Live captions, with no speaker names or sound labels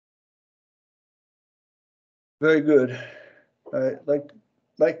Very good. I'd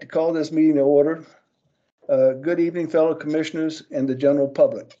like to call this meeting to order. Good evening, fellow commissioners and the general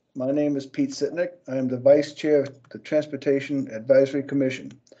public. My name is Pete Sitnick. I am the Vice Chair of the Transportation Advisory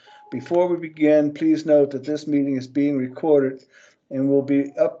Commission. Before we begin, please note that this meeting is being recorded and will be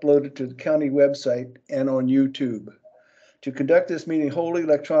uploaded to the county website and on YouTube. To conduct this meeting wholly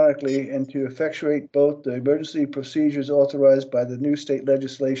electronically and to effectuate both the emergency procedures authorized by the new state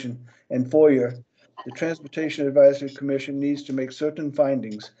legislation and FOIA, the Transportation Advisory Commission needs to make certain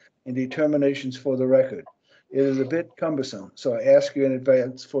findings and determinations for the record. It is a bit cumbersome, so I ask you in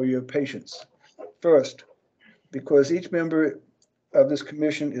advance for your patience. First, because each member of this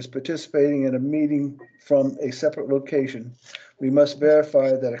commission is participating in a meeting from a separate location, we must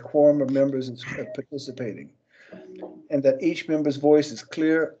verify that a quorum of members is participating and that each member's voice is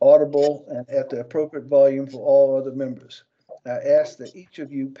clear, audible, and at the appropriate volume for all other members. I ask that each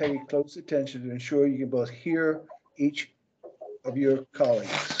of you pay close attention to ensure you can both hear each of your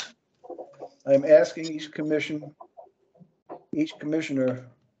colleagues. I'm asking each commission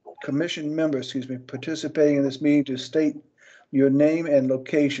member, participating in this meeting to state your name and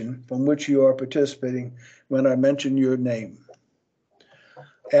location from which you are participating when I mention your name.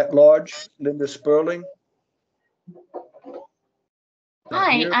 At large, Linda Sperling.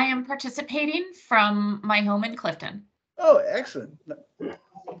 Hi, I am participating from my home in Clifton. Oh, excellent.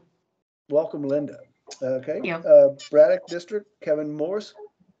 Welcome, Linda. Okay. Thank Braddock District, Kevin Morse.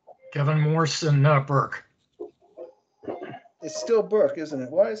 Kevin Morse and Burke. It's still Burke, isn't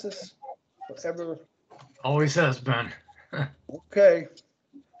it? Why is this forever? Always has been. Okay.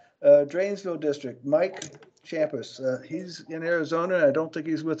 Drainsville District, Mike Champus. He's in Arizona. I don't think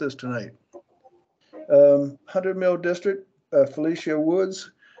he's with us tonight. 100 Mill District, Felicia Woods.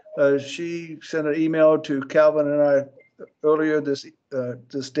 She sent an email to Calvin and I earlier this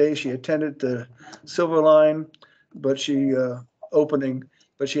day. She attended the Silver Line, but she had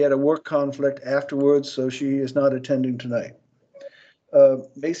a work conflict afterwards, so she is not attending tonight.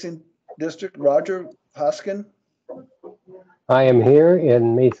 Mason District, Roger Hoskin. I am here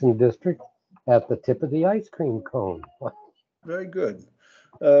in Mason District at the tip of the ice cream cone. Very good.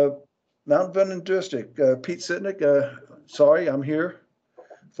 Mount Vernon District, Pete Sitnick. Sorry, I'm here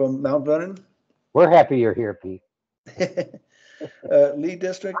from Mount Vernon. We're happy you're here, Pete. Lee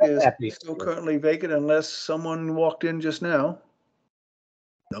District is still currently vacant unless someone walked in just now.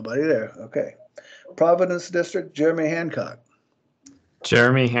 Nobody there. Okay. Providence District, Jeremy Hancock.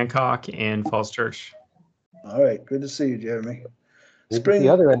 Jeremy Hancock in Falls Church. All right. Good to see you, Jeremy. The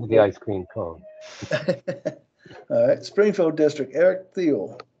other end of the ice cream cone. All right. Springfield District, Eric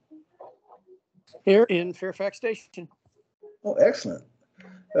Thiel. Here in Fairfax Station. Oh, excellent.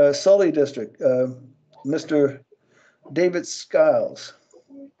 Sully District, Mr. David Skiles.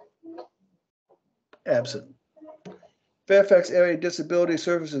 Absent. Fairfax Area Disability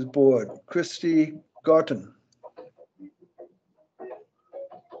Services Board, Christy Garton.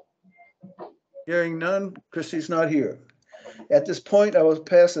 Hearing none, Christy's not here. At this point, I will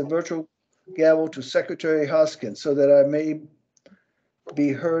pass the virtual gavel to Secretary Hoskins so that I may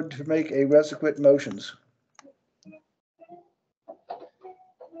be heard to make a subsequent motions.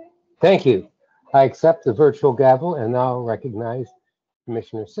 Thank you. I accept the virtual gavel and now recognize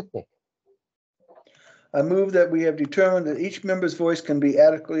Commissioner Sitnick. I move that we have determined that each member's voice can be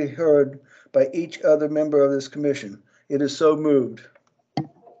adequately heard by each other member of this commission. It is so moved.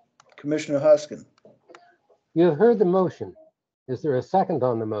 Commissioner Hoskin. You have heard the motion. Is there a second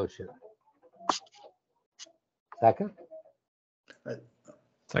on the motion? Second?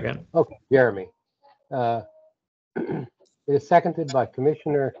 Second. Okay, Jeremy. It is seconded by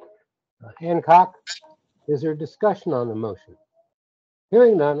Commissioner Hancock. Is there discussion on the motion?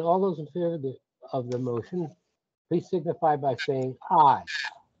 Hearing none, all those in favor of the motion, please signify by saying aye.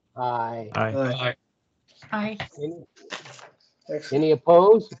 Aye. Aye. Aye. Any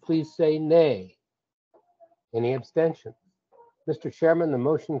opposed? Please say nay. Any abstention? Mr. Chairman, the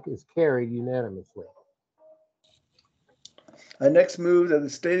motion is carried unanimously. I next move that the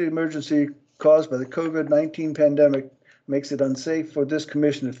state of emergency caused by the COVID-19 pandemic makes it unsafe for this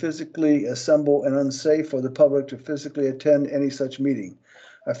commission to physically assemble and unsafe for the public to physically attend any such meeting.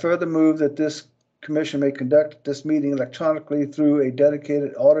 I further move that this commission may conduct this meeting electronically through a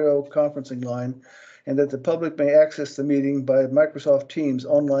dedicated audio conferencing line, and that the public may access the meeting by Microsoft Teams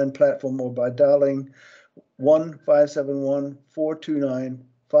online platform or by dialing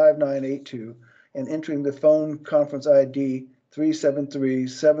 1-571-429-5982 and entering the phone conference ID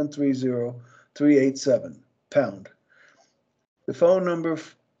 373-730-387 #. The phone number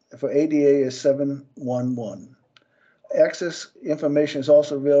for ADA is 711. Access information is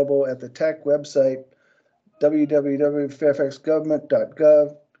also available at the TAC website,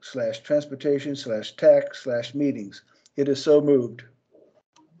 www.fairfaxgovernment.gov/transportation/TAC/meetings. It is so moved.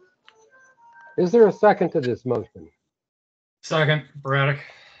 Is there a second to this motion? Second, Braddock.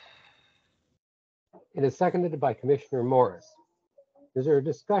 It is seconded by Commissioner Morris. Is there a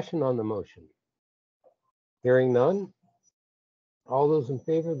discussion on the motion? Hearing none. All those in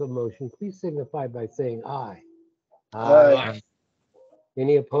favor of the motion, please signify by saying aye. Aye.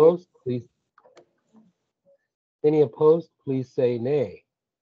 Any opposed, please say nay.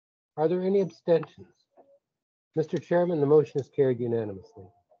 Are there any abstentions? Mr. Chairman, the motion is carried unanimously.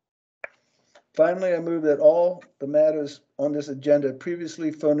 Finally, I move that all the matters on this agenda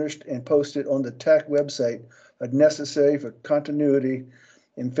previously furnished and posted on the TAC website are necessary for continuity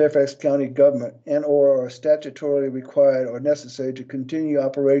in Fairfax County government and/or are statutorily required or necessary to continue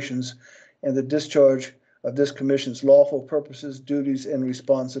operations and the discharge of this commission's lawful purposes, duties, and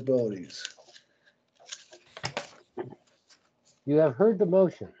responsibilities. You have heard the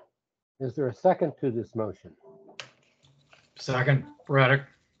motion. Is there a second to this motion? Second, Braddock.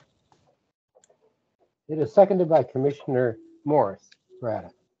 It is seconded by Commissioner Morris.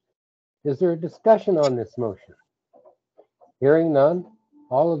 Braddock. Is there a discussion on this motion? Hearing none,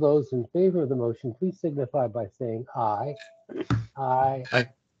 all of those in favor of the motion, please signify by saying aye. Aye.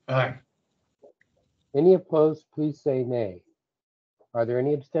 Aye. Any opposed, please say nay. Are there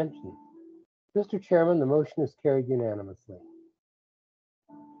any abstentions? Mr. Chairman, the motion is carried unanimously.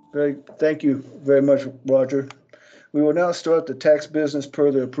 Thank you very much, Roger. We will now start the tax business per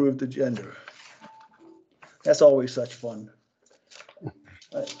the approved agenda. That's always such fun.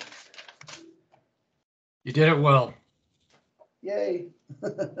 You did it well. Yay.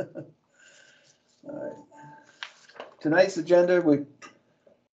 All right. Tonight's agenda, we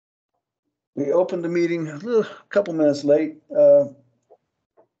opened the meeting a couple minutes late.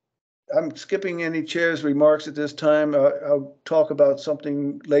 I'm skipping any chair's remarks at this time. I'll talk about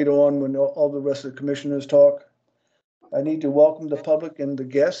something later on when all the rest of the commissioners talk. I need to welcome the public and the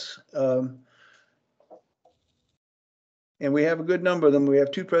guests. And we have a good number of them. We have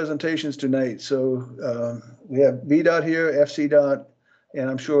 2 presentations tonight. So we have VDOT here, FCDOT, and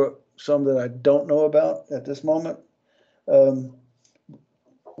I'm sure some that I don't know about at this moment.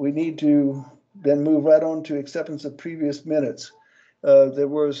 We need to then move right on to acceptance of previous minutes. There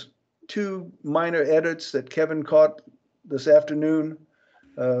was 2 minor edits that Kevin caught this afternoon.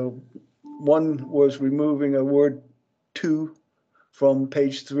 One was removing a word "to" from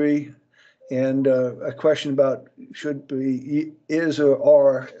page 3. And a question about should be is or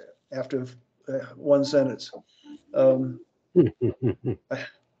are after one sentence.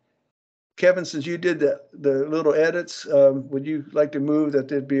 Kevin, since you did the little edits, would you like to move that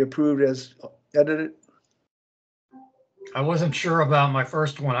they'd be approved as edited? I wasn't sure about my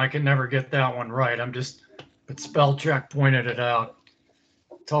first one. I could never get that one right. But spell check pointed it out.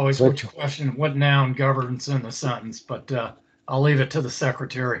 It's always which question, what noun governs in the sentence, but I'll leave it to the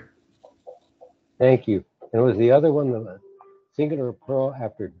secretary. Thank you. And was the other one the singular or plural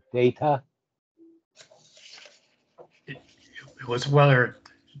after data? It was whether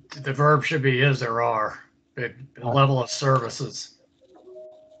the verb should be is or are. The level of services.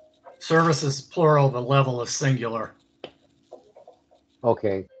 Services plural, the level is singular.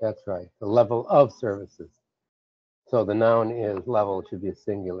 Okay, that's right. The level of services. So the noun is level should be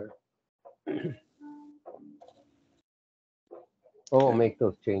singular. We'll make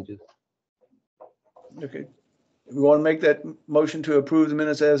those changes. Okay. We want to make that motion to approve the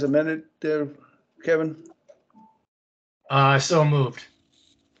minutes as amended there, Kevin? So moved.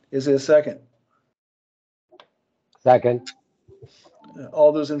 Is there a second? Second.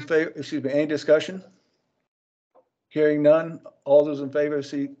 All those in favor, excuse me, any discussion? Hearing none, all those in favor,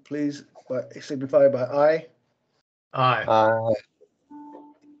 please signify by aye. Aye.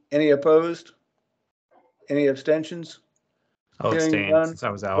 Any opposed? Any abstentions? I'll Hearing abstain none. since I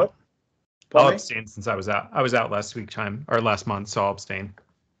was out. What? I'll Pardon me? abstain since I was out. I was out last month, so I'll abstain.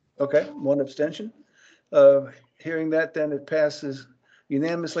 Okay, 1 abstention. Hearing that, then it passes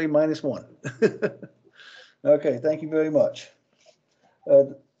unanimously -1. Okay, thank you very much.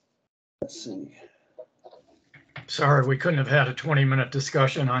 Let's see. Sorry, we couldn't have had a 20-minute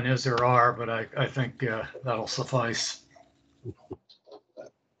discussion on is or are, but I think that'll suffice.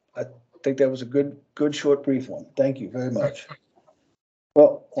 I think that was a good short, brief one. Thank you very much.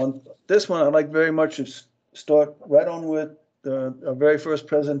 Well, on this one, I'd like very much to start right on with our very first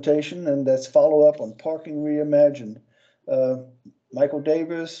presentation, and that's follow up on Parking Reimagined. Michael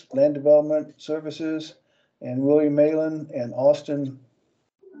Davis, Land Development Services, and William Malin and Austin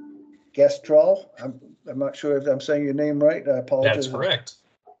Gastrell. I'm not sure if I'm saying your name right. I apologize. That's correct.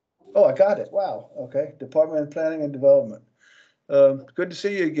 Oh, I got it. Wow. Okay. Department of Planning and Development. Good to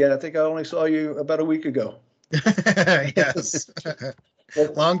see you again. I think I only saw you about a week ago. Yes.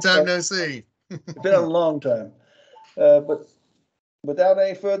 But, Long time no see. It's been a long time. But without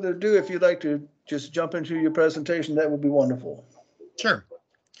any further ado, if you'd like to just jump into your presentation, that would be wonderful. Sure.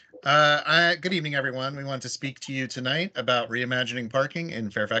 Good evening, everyone. We want to speak to you tonight about reimagining parking in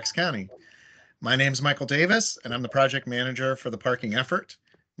Fairfax County. My name is Michael Davis, and I'm the project manager for the parking effort.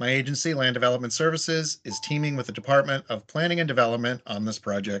 My agency, Land Development Services, is teaming with the Department of Planning and Development on this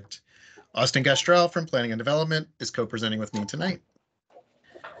project. Austin Gastrell from Planning and Development is co-presenting with me tonight.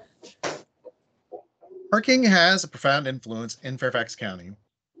 Parking has a profound influence in Fairfax County.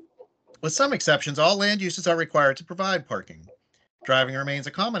 With some exceptions, all land uses are required to provide parking. Driving remains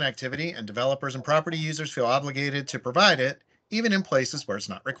a common activity, and developers and property users feel obligated to provide it, even in places where it's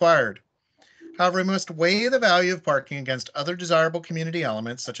not required. However, we must weigh the value of parking against other desirable community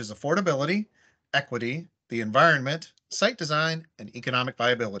elements such as affordability, equity, the environment, site design, and economic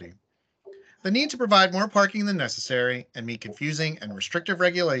viability. The need to provide more parking than necessary and meet confusing and restrictive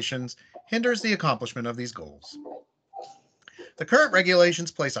regulations hinders the accomplishment of these goals. The current regulations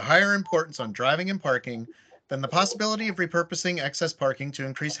place a higher importance on driving and parking than the possibility of repurposing excess parking to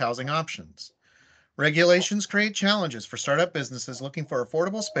increase housing options. Regulations create challenges for startup businesses looking for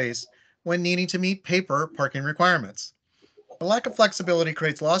affordable space when needing to meet paper parking requirements. The lack of flexibility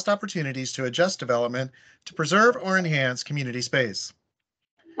creates lost opportunities to adjust development to preserve or enhance community space.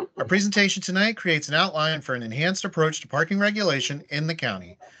 Our presentation tonight creates an outline for an enhanced approach to parking regulation in the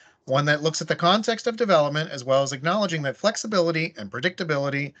county, one that looks at the context of development as well as acknowledging that flexibility and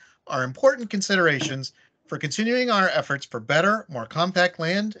predictability are important considerations for continuing our efforts for better, more compact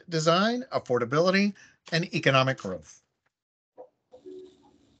land design, affordability, and economic growth.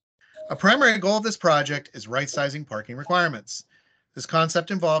 A primary goal of this project is right-sizing parking requirements. This concept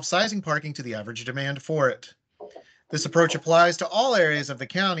involves sizing parking to the average demand for it. This approach applies to all areas of the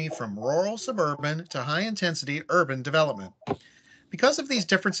county from rural, suburban to high-intensity urban development. Because of these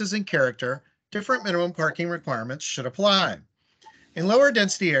differences in character, different minimum parking requirements should apply. In lower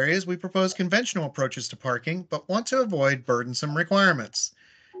density areas, we propose conventional approaches to parking, but want to avoid burdensome requirements.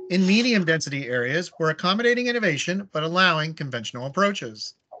 In medium density areas, we're accommodating innovation, but allowing conventional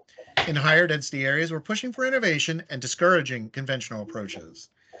approaches. In higher density areas, we're pushing for innovation and discouraging conventional approaches.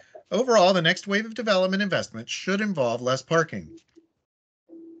 Overall, the next wave of development investment should involve less parking.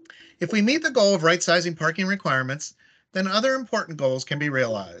 If we meet the goal of right-sizing parking requirements, then other important goals can be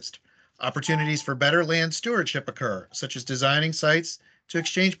realized. Opportunities for better land stewardship occur, such as designing sites to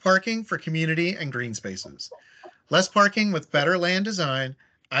exchange parking for community and green spaces. Less parking with better land design,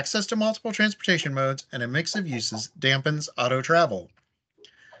 access to multiple transportation modes, and a mix of uses dampens auto travel.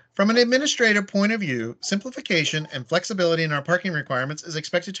 From an administrative point of view, simplification and flexibility in our parking requirements is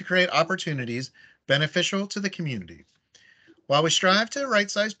expected to create opportunities beneficial to the community. While we strive to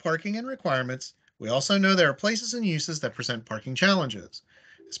right-size parking and requirements, we also know there are places and uses that present parking challenges.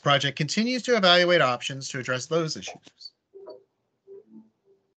 This project continues to evaluate options to address those issues.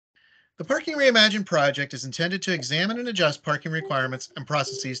 The Parking Reimagined project is intended to examine and adjust parking requirements and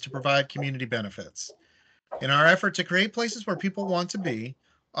processes to provide community benefits. In our effort to create places where people want to be,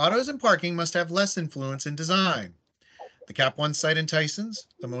 autos and parking must have less influence in design. The Cap 1 site in Tysons,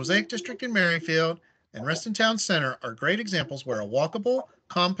 the Mosaic District in Merrifield, and Reston Town Center are great examples where a walkable,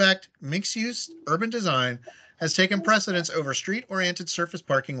 compact, mixed-use urban design has taken precedence over street-oriented surface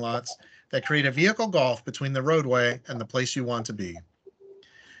parking lots that create a vehicle gulf between the roadway and the place you want to be.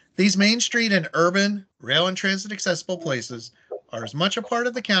 These Main Street and urban, rail and transit accessible places are as much a part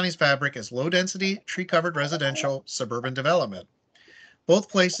of the county's fabric as low-density, tree-covered residential suburban development. Both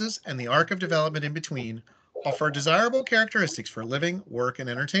places and the arc of development in between offer desirable characteristics for living, work, and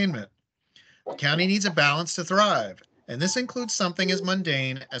entertainment. The county needs a balance to thrive, and this includes something as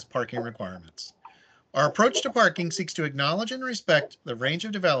mundane as parking requirements. Our approach to parking seeks to acknowledge and respect the range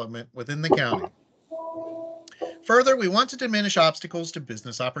of development within the county. Further, we want to diminish obstacles to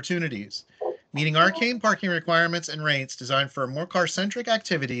business opportunities. Meeting arcane parking requirements and rates designed for more car-centric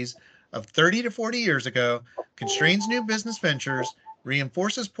activities of 30 to 40 years ago constrains new business ventures,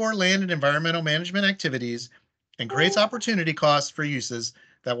 reinforces poor land and environmental management activities, and creates opportunity costs for uses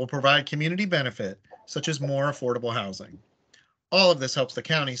that will provide community benefit, such as more affordable housing. All of this helps the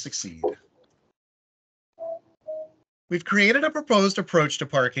county succeed. We've created a proposed approach to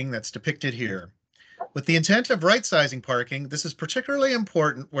parking that's depicted here. With the intent of right-sizing parking, this is particularly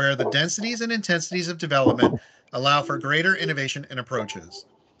important where the densities and intensities of development allow for greater innovation and approaches.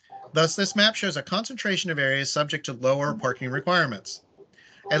 Thus, this map shows a concentration of areas subject to lower parking requirements.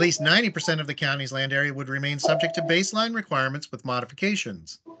 At least 90% of the county's land area would remain subject to baseline requirements with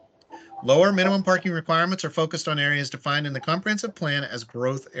modifications. Lower minimum parking requirements are focused on areas defined in the comprehensive plan as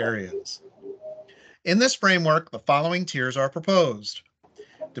growth areas. In this framework, the following tiers are proposed.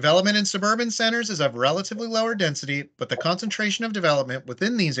 Development in suburban centers is of relatively lower density, but the concentration of development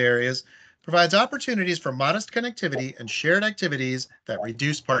within these areas provides opportunities for modest connectivity and shared activities that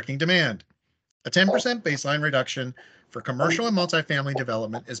reduce parking demand. A 10% baseline reduction for commercial and multifamily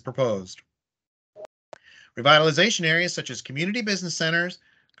development is proposed. Revitalization areas such as community business centers,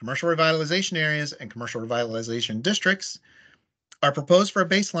 commercial revitalization areas, and commercial revitalization districts are proposed for a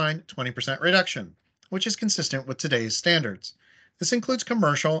baseline 20% reduction, which is consistent with today's standards. This includes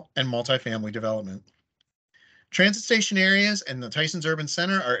commercial and multifamily development. Transit station areas and the Tysons Urban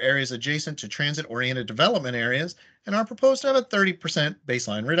Center are areas adjacent to transit-oriented development areas and are proposed to have a 30%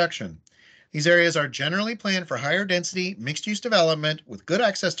 baseline reduction. These areas are generally planned for higher density, mixed-use development with good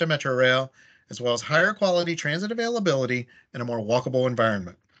access to Metro Rail, as well as higher quality transit availability and a more walkable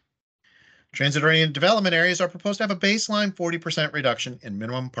environment. Transit-oriented development areas are proposed to have a baseline 40% reduction in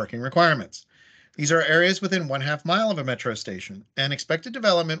minimum parking requirements. These are areas within 1/2 mile of a metro station, and expected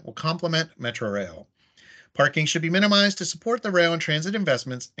development will complement Metro Rail. Parking should be minimized to support the rail and transit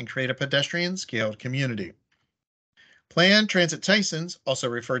investments and create a pedestrian-scaled community. Planned Transit Tysons, also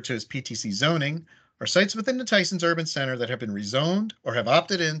referred to as PTC zoning, are sites within the Tysons Urban Center that have been rezoned or have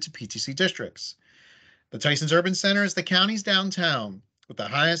opted into PTC districts. The Tysons Urban Center is the county's downtown with the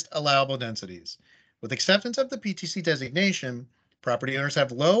highest allowable densities. With acceptance of the PTC designation, property owners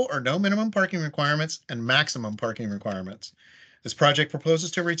have low or no minimum parking requirements and maximum parking requirements. This project proposes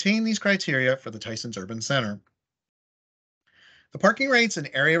to retain these criteria for the Tysons Urban Center. The parking rates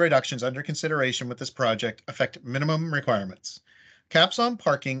and area reductions under consideration with this project affect minimum requirements. Caps on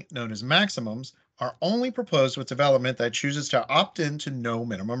parking, known as maximums, are only proposed with development that chooses to opt in to no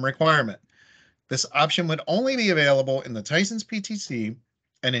minimum requirement. This option would only be available in the Tysons PTC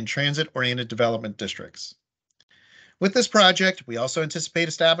and in transit-oriented development districts. With this project, we also anticipate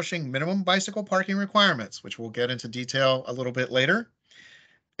establishing minimum bicycle parking requirements, which we'll get into detail a little bit later,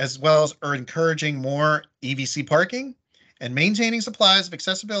 as well as encouraging more EVC parking and maintaining supplies of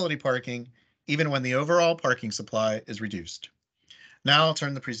accessibility parking, even when the overall parking supply is reduced. Now I'll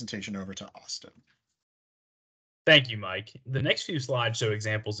turn the presentation over to Austin. Thank you, Mike. The next few slides show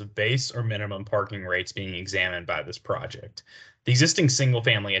examples of base or minimum parking rates being examined by this project. The existing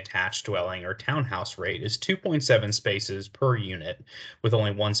single-family attached dwelling or townhouse rate is 2.7 spaces per unit, with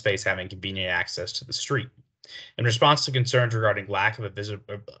only one space having convenient access to the street. In response to concerns regarding lack of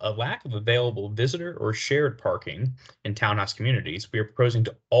available visitor or shared parking in townhouse communities, we are proposing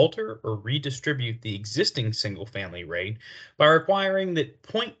to alter or redistribute the existing single-family rate by requiring that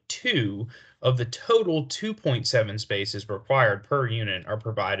 0.2 of the total 2.7 spaces required per unit are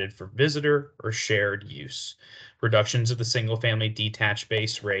provided for visitor or shared use. Reductions of the single-family detached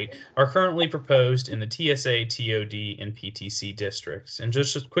base rate are currently proposed in the TSA, TOD, and PTC districts. And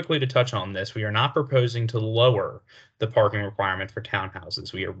just quickly to touch on this, we are not proposing to lower the parking requirement for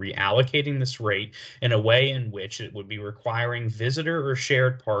townhouses. We are reallocating this rate in a way in which it would be requiring visitor or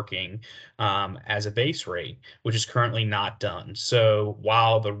shared parking as a base rate, which is currently not done. So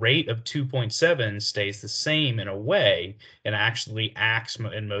while the rate of 2.7 stays the same in a way, it actually acts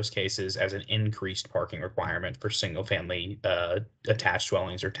in most cases as an increased parking requirement for single-family attached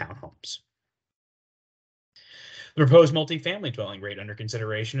dwellings or townhomes. The proposed multifamily dwelling rate under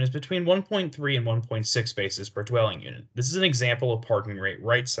consideration is between 1.3 and 1.6 spaces per dwelling unit. This is an example of parking rate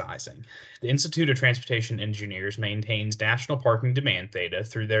right sizing. The Institute of Transportation Engineers maintains national parking demand data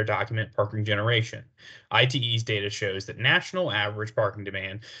through their document Parking Generation. ITE's data shows that national average parking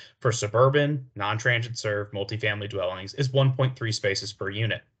demand for suburban, non-transit served multifamily dwellings is 1.3 spaces per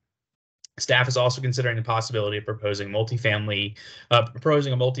unit. Staff is also considering the possibility of proposing a multifamily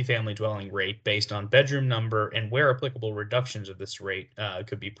dwelling rate based on bedroom number and where applicable reductions of this rate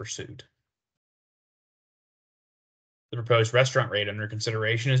could be pursued. The proposed restaurant rate under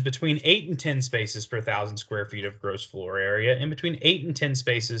consideration is between 8 and 10 spaces per 1,000 square feet of gross floor area and between 8 and 10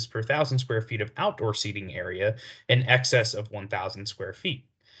 spaces per 1,000 square feet of outdoor seating area in excess of 1,000 square feet.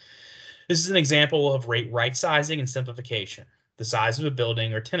 This is an example of rate right sizing and simplification. The size of a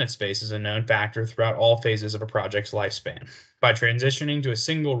building or tenant space is a known factor throughout all phases of a project's lifespan. By transitioning to a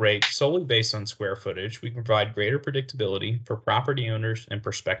single rate solely based on square footage, we can provide greater predictability for property owners and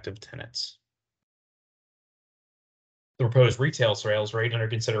prospective tenants. The proposed retail sales rate under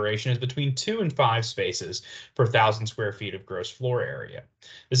consideration is between 2 and 5 spaces per 1,000 square feet of gross floor area.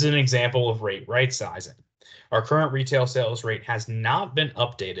 This is an example of rate right sizing. Our current retail sales rate has not been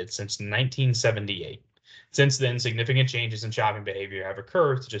updated since 1978. Since then, significant changes in shopping behavior have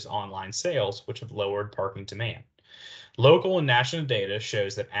occurred, such as online sales, which have lowered parking demand. Local and national data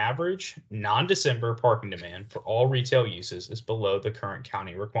shows that average non-December parking demand for all retail uses is below the current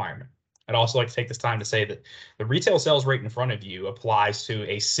county requirement. I'd also like to take this time to say that the retail sales rate in front of you applies to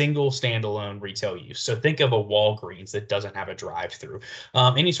a single standalone retail use. So think of a Walgreens that doesn't have a drive-through,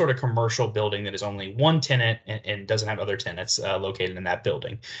 any sort of commercial building that is only one tenant and doesn't have other tenants located in that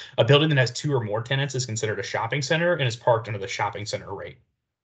building. A building that has 2 or more tenants is considered a shopping center and is parked under the shopping center rate.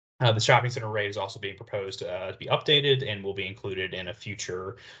 The shopping center rate is also being proposed to be updated and will be included in a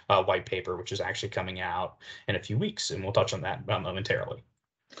future white paper, which is actually coming out in a few weeks, and we'll touch on that momentarily.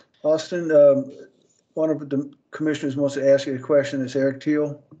 Austin, one of the commissioners wants to ask you a question. It's Eric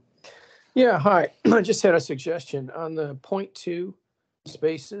Teal. Yeah, hi. I just had a suggestion on the 0.2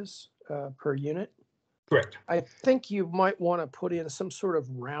 spaces per unit. Correct. I think you might want to put in some sort of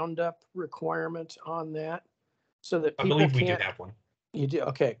roundup requirement on that so that I people believe we do can't. have one. You do?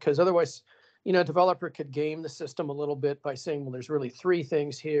 Okay, because otherwise, you know, a developer could game the system a little bit by saying, well, there's really 3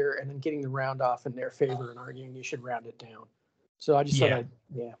 things here, and then getting the round off in their favor and arguing you should round it down. So I just thought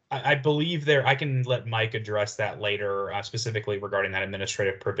I believe I can let Mike address that later, specifically regarding that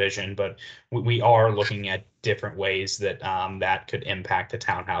administrative provision, but we are looking at different ways that that could impact the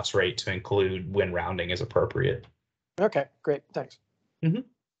townhouse rate to include when rounding is appropriate. Okay, great. Thanks.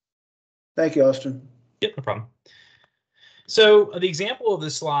 Thank you, Austin. Yep, no problem. So the example of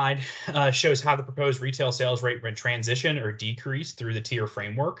this slide shows how the proposed retail sales rate would transition or decrease through the tier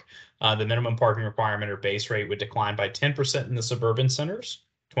framework. The minimum parking requirement or base rate would decline by 10% in the suburban centers,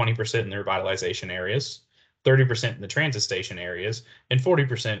 20% in the revitalization areas, 30% in the transit station areas, and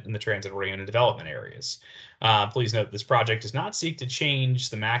 40% in the transit-oriented development areas. Please note this project does not seek to change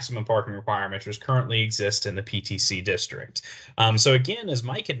the maximum parking requirements which currently exist in the PTC district. So again, as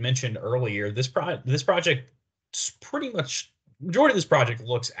Mike had mentioned earlier, this project pretty much majority of this project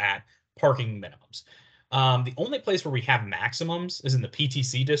looks at parking minimums. The only place where we have maximums is in the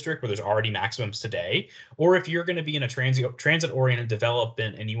PTC district, where there's already maximums today, or if you're going to be in a transit-oriented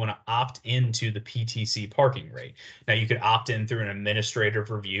development and you want to opt into the PTC parking rate. Now, you could opt in through an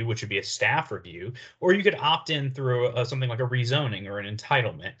administrative review, which would be a staff review, or you could opt in through something like a rezoning or an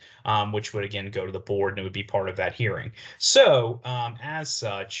entitlement, which would again go to the board and it would be part of that hearing. So, as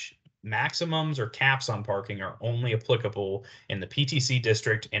such, maximums or caps on parking are only applicable in the PTC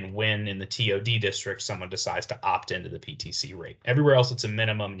district and when in the TOD district someone decides to opt into the PTC rate. Everywhere else it's a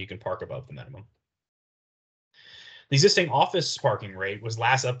minimum and you can park above the minimum. The existing office parking rate was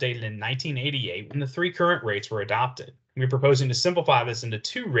last updated in 1988 when the 3 current rates were adopted. We're proposing to simplify this into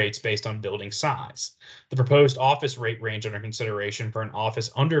 2 rates based on building size. The proposed office rate range under consideration for an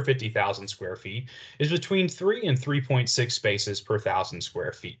office under 50,000 square feet is between 3 and 3.6 spaces per 1,000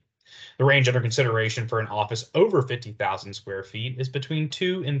 square feet. The range under consideration for an office over 50,000 square feet is between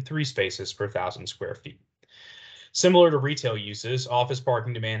 2 and 3 spaces per 1,000 square feet. Similar to retail uses, office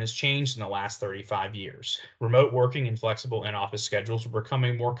parking demand has changed in the last 35 years. Remote working and flexible in-office schedules were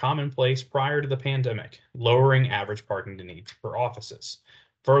becoming more commonplace prior to the pandemic, lowering average parking needs for offices.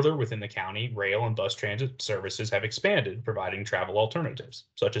 Further, within the county, rail and bus transit services have expanded, providing travel alternatives,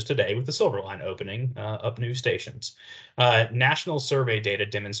 such as today with the Silver Line opening up new stations. National survey data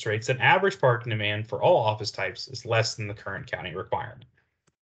demonstrates that average parking demand for all office types is less than the current county requirement.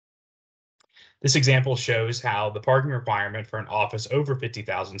 This example shows how the parking requirement for an office over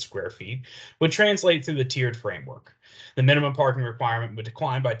 50,000 square feet would translate through the tiered framework. The minimum parking requirement would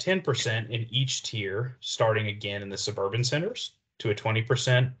decline by 10% in each tier, starting again in the suburban centers, to a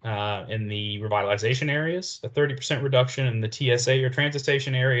 20% in the revitalization areas, a 30% reduction in the TSA or transit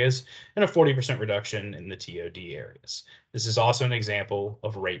station areas, and a 40% reduction in the TOD areas. This is also an example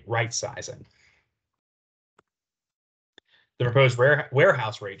of rate right sizing. The proposed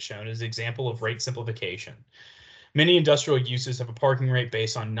warehouse rate shown is an example of rate simplification. Many industrial uses have a parking rate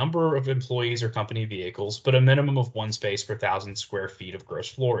based on number of employees or company vehicles, but a minimum of 1 space per 1,000 square feet of gross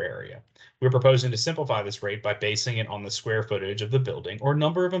floor area. We're proposing to simplify this rate by basing it on the square footage of the building or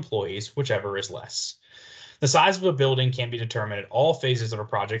number of employees, whichever is less. The size of a building can be determined at all phases of a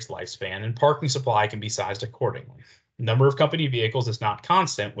project's lifespan, and parking supply can be sized accordingly. The number of company vehicles is not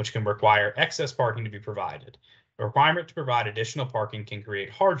constant, which can require excess parking to be provided. A requirement to provide additional parking can create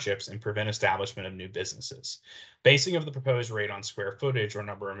hardships and prevent establishment of new businesses. Basing of the proposed rate on square footage or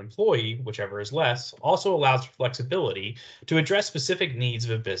number of employee, whichever is less, also allows for flexibility to address specific needs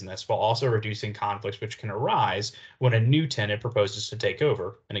of a business while also reducing conflicts which can arise when a new tenant proposes to take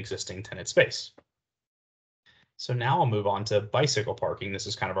over an existing tenant space. So now I'll move on to bicycle parking. This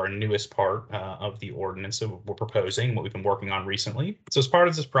is kind of our newest part of the ordinance that we're proposing, what we've been working on recently. So as part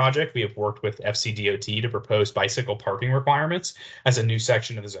of this project, we have worked with FCDOT to propose bicycle parking requirements as a new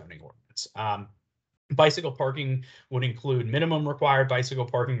section of the zoning ordinance. Bicycle parking would include minimum required bicycle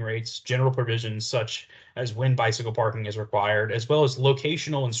parking rates, general provisions such as when bicycle parking is required, as well as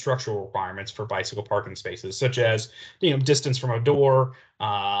locational and structural requirements for bicycle parking spaces, such as distance from a door,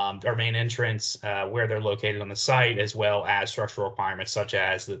 or main entrance, where they're located on the site, as well as structural requirements such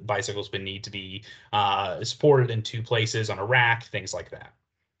as the bicycles would need to be supported in 2 places on a rack, things like that.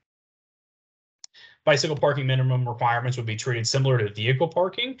 Bicycle parking minimum requirements would be treated similar to vehicle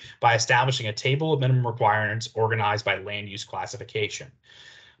parking by establishing a table of minimum requirements organized by land use classification.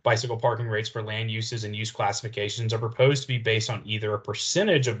 Bicycle parking rates for land uses and use classifications are proposed to be based on either a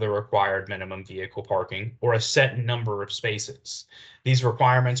percentage of the required minimum vehicle parking or a set number of spaces. These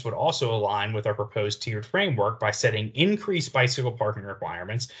requirements would also align with our proposed tiered framework by setting increased bicycle parking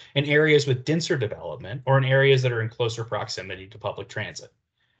requirements in areas with denser development or in areas that are in closer proximity to public transit.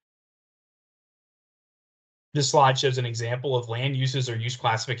 This slide shows an example of land uses or use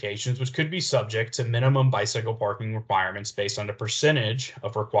classifications which could be subject to minimum bicycle parking requirements based on a percentage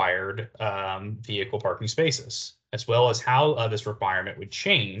of required vehicle parking spaces, as well as how this requirement would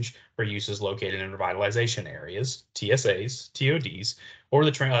change for uses located in revitalization areas, TSAs, TODs, or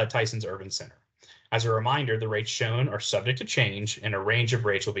the Tyson's Urban Center. As a reminder, the rates shown are subject to change and a range of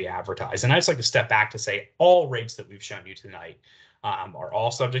rates will be advertised. And I'd just like to step back to say all rates that we've shown you tonight are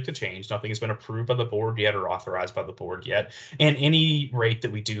all subject to change. Nothing has been approved by the board yet or authorized by the board yet. And any rate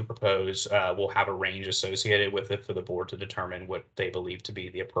that we do propose will have a range associated with it for the board to determine what they believe to be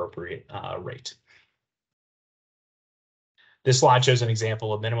the appropriate rate. This slide shows an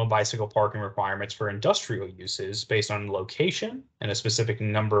example of minimum bicycle parking requirements for industrial uses based on location and a specific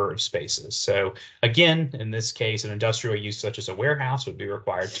number of spaces. So again, in this case, an industrial use such as a warehouse would be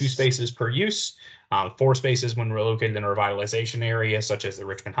required 2 spaces per use, 4 spaces when we're located in a revitalization area such as the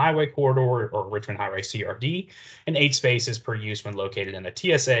Richmond Highway Corridor or Richmond Highway CRD, and 8 spaces per use when located in a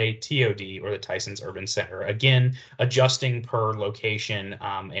TSA, TOD, or the Tyson's Urban Center. Again, adjusting per location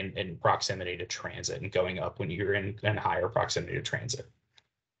and proximity to transit and going up when you're in higher proximity to transit.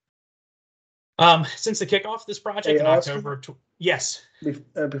 Since the kickoff of this project in October, yes.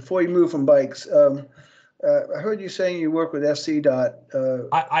 Before you move from bikes, I heard you saying you work with FCDOT.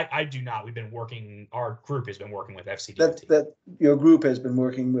 I do not. We've been working. Our group has been working with FCDOT. That your group has been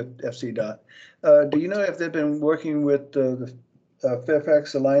working with FCDOT. Do you know if they've been working with the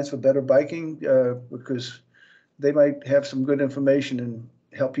Fairfax Alliance for Better Biking? Because they might have some good information and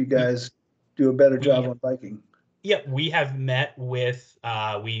help you guys do a better job on biking. Yeah, we have met with.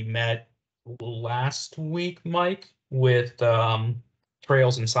 We met last week, Mike, with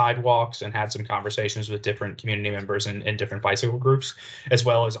Trails and Sidewalks, and had some conversations with different community members and different bicycle groups, as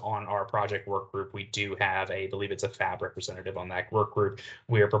well as on our project work group. We do have I believe it's a FAB representative on that work group.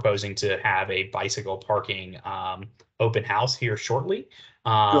 We are proposing to have a bicycle parking open house here shortly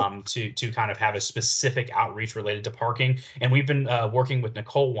to kind of have a specific outreach related to parking. And we've been working with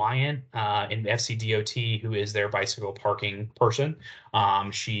Nicole Wyan in FCDOT, who is their bicycle parking person.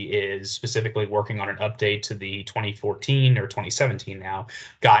 She is specifically working on an update to the 2014 or 2017 now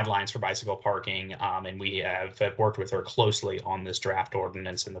guidelines for bicycle parking. And we have worked with her closely on this draft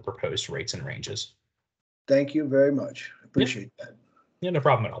ordinance and the proposed rates and ranges. Thank you very much. Appreciate that. Yeah, no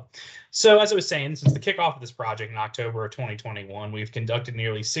problem at all. So as I was saying, since the kickoff of this project in October of 2021, we've conducted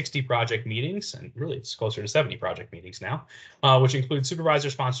nearly 60 project meetings, and really it's closer to 70 project meetings now, which include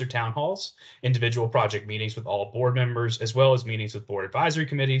supervisor-sponsored town halls, individual project meetings with all board members, as well as meetings with board advisory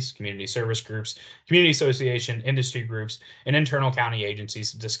committees, community service groups, community association, industry groups, and internal county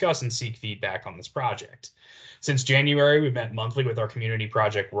agencies to discuss and seek feedback on this project. Since January, we've met monthly with our community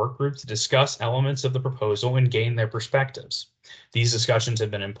project work group to discuss elements of the proposal and gain their perspectives. These discussions have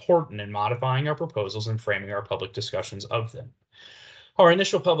been important in modifying our proposals and framing our public discussions of them. Our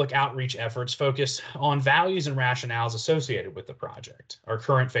initial public outreach efforts focus on values and rationales associated with the project. Our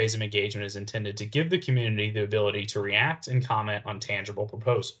current phase of engagement is intended to give the community the ability to react and comment on tangible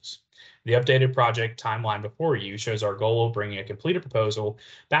proposals. The updated project timeline before you shows our goal of bringing a completed proposal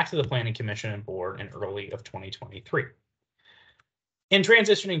back to the Planning Commission and Board in early of 2023. In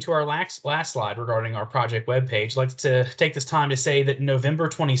transitioning to our last slide regarding our project webpage, I'd like to take this time to say that November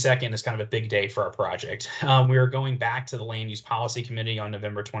 22nd is kind of a big day for our project. We are going back to the Land Use Policy Committee on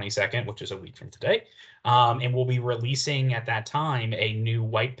November 22nd, which is a week from today, And we'll be releasing at that time a new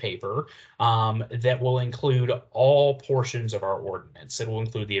white paper that will include all portions of our ordinance. It will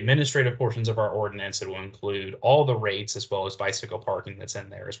include the administrative portions of our ordinance. It will include all the rates as well as bicycle parking that's in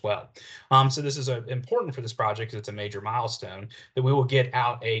there as well. So this is important for this project because it's a major milestone, that we will get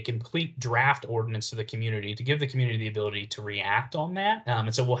out a complete draft ordinance to the community to give the community the ability to react on that.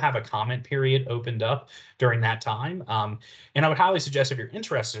 And so we'll have a comment period opened up during that time. And I would highly suggest, if you're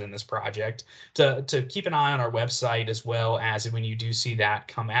interested in this project, to keep an eye on our website, as well as when you do see that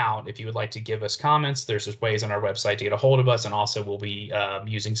come out, if you would like to give us comments, there's just ways on our website to get a hold of us. And also we'll be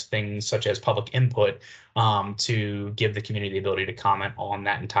using things such as public input to give the community the ability to comment on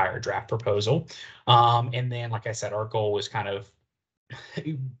that entire draft proposal. And then, like I said, our goal is kind of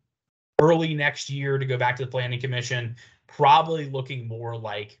early next year to go back to the Planning Commission, probably looking more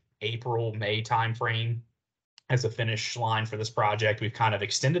like April, May timeframe as a finish line for this project. We've kind of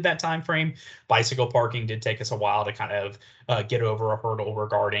extended that time frame. Bicycle parking did take us a while to kind of get over a hurdle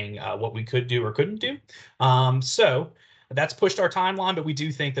regarding what we could do or couldn't do. So that's pushed our timeline, but we do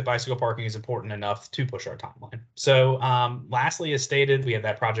think that bicycle parking is important enough to push our timeline. So lastly, as stated, we have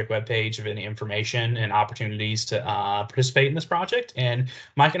that project webpage of any information and opportunities to participate in this project. And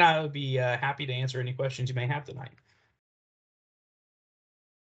Mike and I would be happy to answer any questions you may have tonight.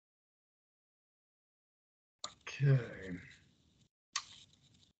 Okay.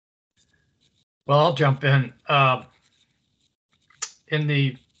 Well, I'll jump in. In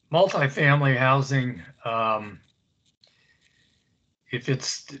the multifamily housing, if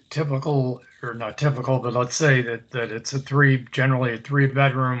it's typical, or not typical, but let's say that it's generally a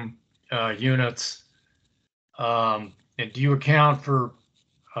 3-bedroom units, and do you account for,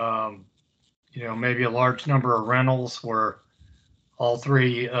 maybe a large number of rentals where all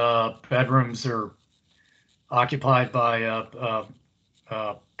 3 bedrooms are occupied by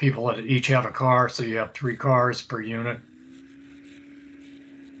people that each have a car, so you have 3 cars per unit?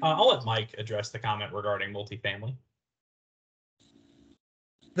 I'll let Mike address the comment regarding multifamily.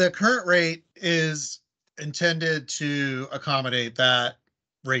 The current rate is intended to accommodate that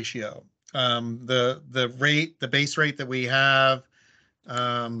ratio. The base rate that we have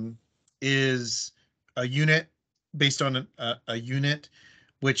is a unit based on a unit,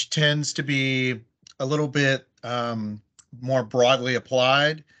 which tends to be a little bit more broadly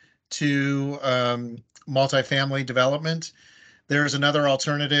applied to multifamily development. There's another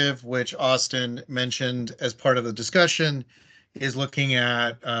alternative, which Austin mentioned as part of the discussion, is looking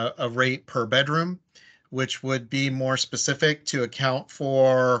at a rate per bedroom, which would be more specific to account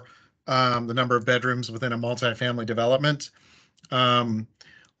for the number of bedrooms within a multifamily development.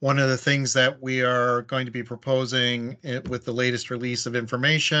 One of the things that we are going to be proposing with the latest release of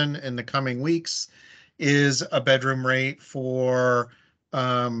information in the coming weeks is a bedroom rate for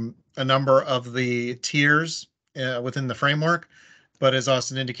a number of the tiers within the framework. But as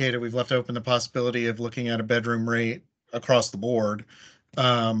Austin indicated, we've left open the possibility of looking at a bedroom rate across the board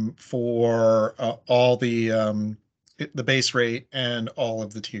for all the base rate and all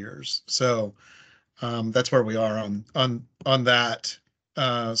of the tiers. So that's where we are on that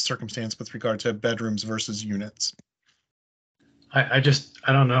circumstance with regard to bedrooms versus units. I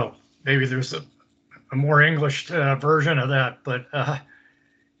don't know. Maybe there's a more English version of that, but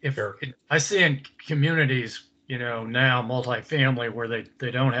I see in communities, now multifamily where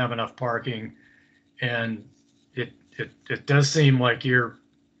they don't have enough parking, and it does seem like you're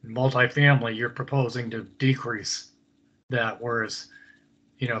proposing to decrease that, whereas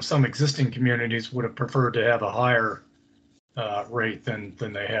some existing communities would have preferred to have a higher rate than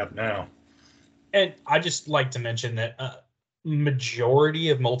they have now. And I just like to mention that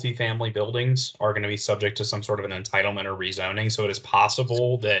majority of multifamily buildings are going to be subject to some sort of an entitlement or rezoning. So it is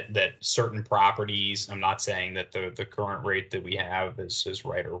possible that certain properties, I'm not saying that the current rate that we have is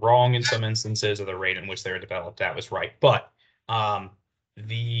right or wrong in some instances, or the rate in which they're developed at was right, but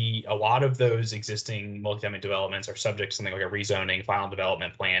a lot of those existing multifamily developments are subject to something like a rezoning final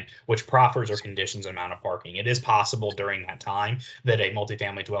development plan, which proffers or conditions an amount of parking. It is possible during that time that a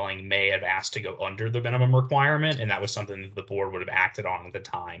multifamily dwelling may have asked to go under the minimum requirement, and that was something that the board would have acted on at the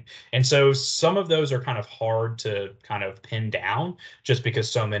time. And so some of those are kind of hard to kind of pin down, just because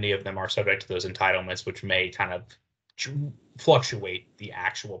so many of them are subject to those entitlements, which may kind of fluctuate the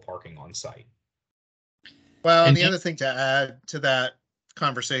actual parking on site. Well, and the other thing to add to that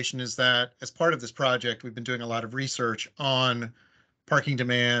conversation is that as part of this project, we've been doing a lot of research on parking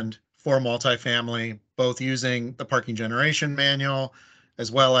demand for multifamily, both using the parking generation manual as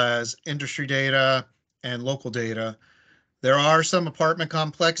well as industry data and local data. There are some apartment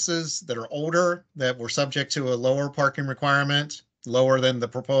complexes that are older that were subject to a lower parking requirement, lower than the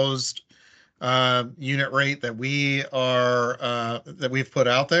proposed unit rate that we've put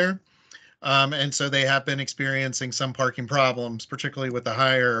out there. And so they have been experiencing some parking problems, particularly with the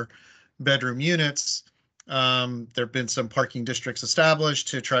higher bedroom units. There have been some parking districts established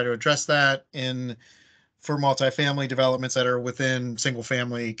to try to address that for multifamily developments that are within single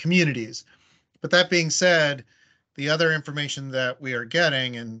family communities. But that being said, the other information that we are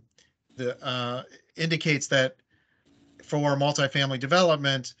getting and indicates that for multifamily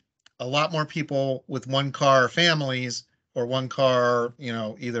development, a lot more people with one car families or one car,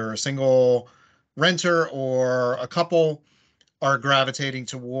 either a single renter or a couple, are gravitating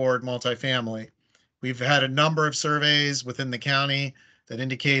toward multifamily. We've had a number of surveys within the county that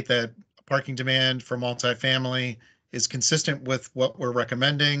indicate that parking demand for multifamily is consistent with what we're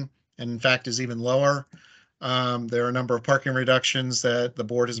recommending, and in fact is even lower. There are a number of parking reductions that the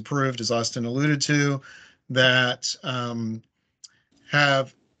board has approved, as Austin alluded to, that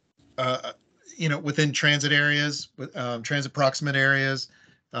have, within transit areas, transit proximate areas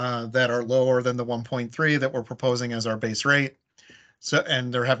that are lower than the 1.3 that we're proposing as our base rate. So,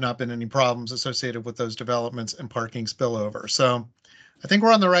 and there have not been any problems associated with those developments and parking spillover. So I think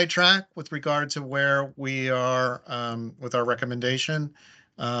we're on the right track with regard to where we are with our recommendation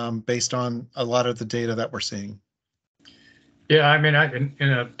based on a lot of the data that we're seeing. Yeah, I mean, in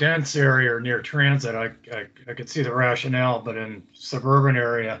a dense area or near transit, I could see the rationale, but in suburban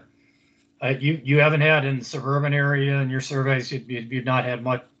area, you haven't had in the suburban area in your surveys, you've not had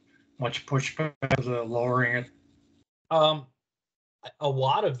much pushback to lowering it. A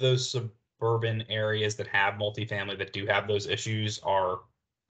lot of those suburban areas that have multifamily that do have those issues are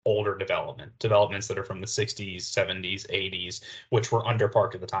older developments that are from the 60s, 70s, 80s, which were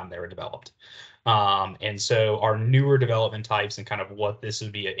underparked at the time they were developed. And so our newer development types and kind of what this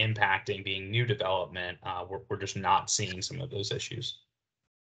would be impacting being new development, we're just not seeing some of those issues.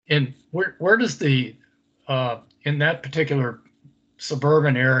 And where does the, in that particular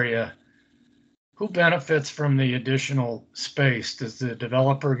suburban area, who benefits from the additional space? Does the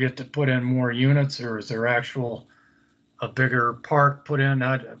developer get to put in more units, or is there a bigger park put in?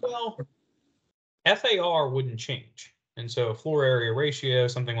 Well, FAR wouldn't change. And so a floor area ratio,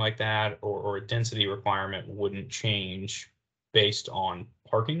 something like that, or a density requirement wouldn't change based on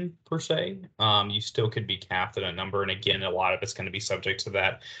parking per se. You still could be capped at a number. And again, a lot of it's going to be subject to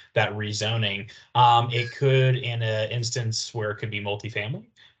that rezoning. It could, in an instance where it could be multifamily,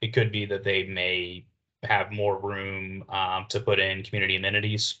 it could be that they may have more room to put in community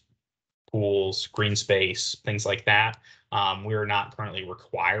amenities, pools, green space, things like that. We're not currently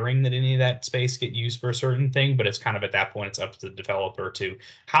requiring that any of that space get used for a certain thing, but it's kind of at that point, it's up to the developer to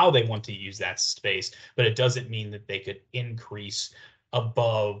how they want to use that space. But it doesn't mean that they could increase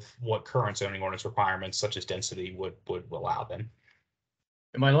above what current zoning ordinance requirements, such as density, would allow them.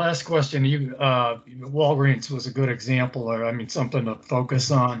 And my last question, Walgreens was a good example, or I mean, something to focus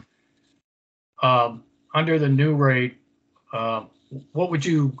on. Under the new rate, what would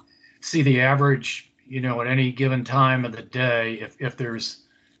you see the average, at any given time of the day, if there's,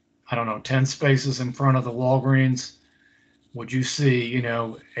 I don't know, 10 spaces in front of the Walgreens, would you see,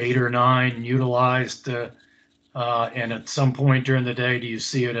 8 or 9 utilized? And at some point during the day, do you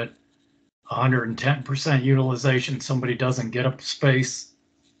see it at 110% utilization? Somebody doesn't get a space?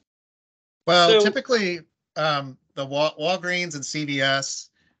 Well, typically, the Walgreens and CVS,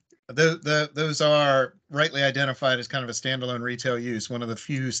 those are rightly identified as kind of a standalone retail use, one of the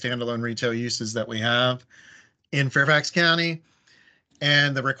few standalone retail uses that we have in Fairfax County.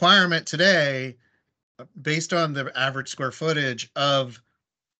 And the requirement today, based on the average square footage of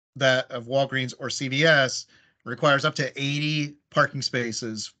Walgreens or CVS, requires up to 80 parking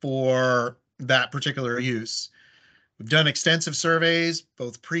spaces for that particular use. We've done extensive surveys,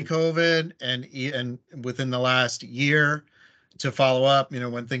 both pre-COVID and within the last year, to follow up,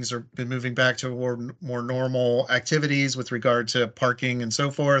 when things have been moving back to more normal activities with regard to parking and so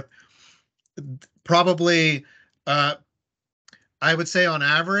forth. Probably, I would say on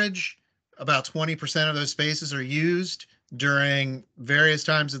average, about 20% of those spaces are used during various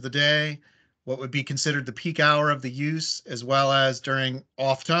times of the day, what would be considered the peak hour of the use, as well as during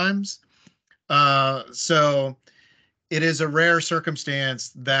off times. So it is a rare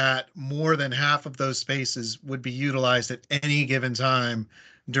circumstance that more than half of those spaces would be utilized at any given time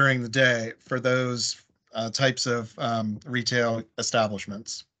during the day for those types of retail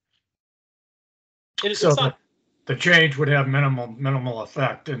establishments. So the change would have minimal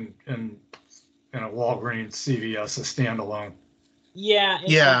effect in a Walgreens, CVS, a standalone. Yeah.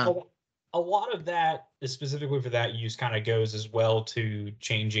 Yeah. A lot of that is specifically for that use kind of goes as well to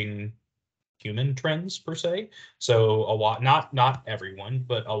changing human trends per se. So a lot, not everyone,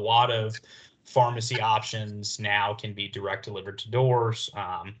 but a lot of pharmacy options now can be direct delivered to doors.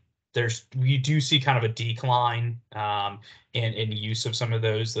 We do see kind of a decline in use of some of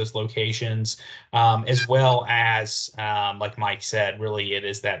those locations, as well as like Mike said, really it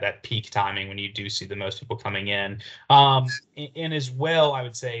is that peak timing when you do see the most people coming in. And as well, I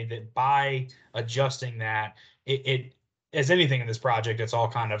would say that by adjusting that, it as anything in this project, it's all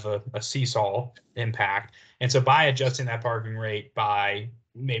kind of a seesaw impact. And so by adjusting that parking rate, by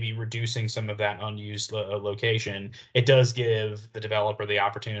maybe reducing some of that unused location, it does give the developer the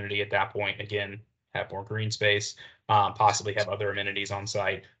opportunity at that point, again, have more green space, possibly have other amenities on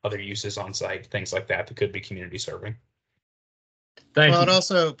site, other uses on site, things like that could be community serving. Thank Well, it you.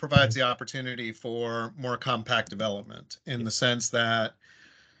 also provides the opportunity for more compact development in the sense that,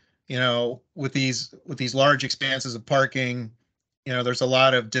 you know, with these large expanses of parking, you know, there's a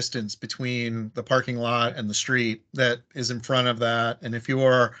lot of distance between the parking lot and the street that is in front of that. And if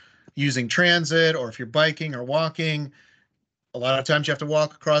you're using transit or if you're biking or walking, a lot of times you have to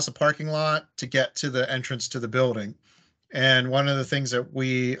walk across a parking lot to get to the entrance to the building. And one of the things that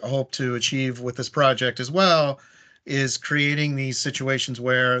we hope to achieve with this project as well is creating these situations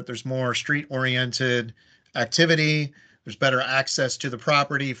where there's more street-oriented activity, there's better access to the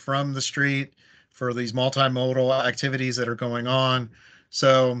property from the street for these multimodal activities that are going on.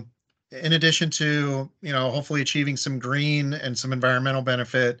 So in addition to, you know, hopefully achieving some green and some environmental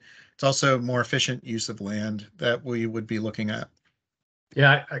benefit, it's also more efficient use of land that we would be looking at.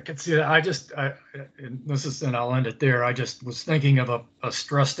 Yeah, I could see that. And I'll end it there. I just was thinking of a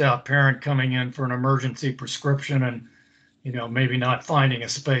stressed out parent coming in for an emergency prescription and, you know, maybe not finding a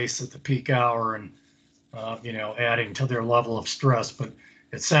space at the peak hour and, you know, adding to their level of stress. But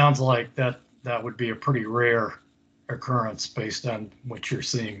it sounds like that would be a pretty rare occurrence based on what you're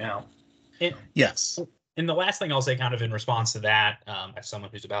seeing now. Yes. And the last thing I'll say kind of in response to that, as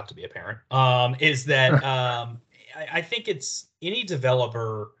someone who's about to be a parent, is that I think it's any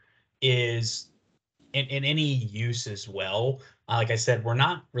developer is in any use as well. Like I said, we're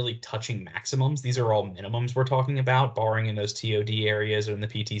not really touching maximums. These are all minimums we're talking about, barring in those TOD areas or in the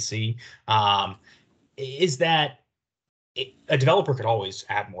PTC. Is that a developer could always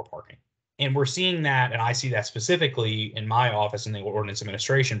add more parking. And we're seeing that, and I see that specifically in my office in the ordinance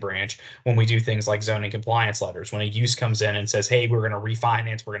administration branch when we do things like zoning compliance letters. When a use comes in and says, hey, we're going to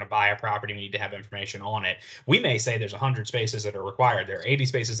refinance, we're going to buy a property, we need to have information on it. We may say there's 100 spaces that are required there, 80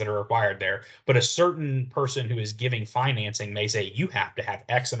 spaces that are required there, but a certain person who is giving financing may say you have to have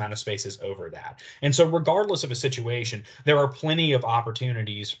X amount of spaces over that. And so regardless of a situation, there are plenty of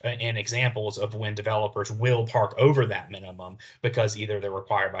opportunities and examples of when developers will park over that minimum because either they're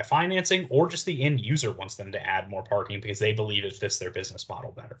required by financing or just the end user wants them to add more parking because they believe it fits their business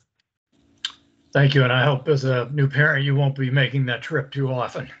model better. Thank you. And I hope as a new parent, you won't be making that trip too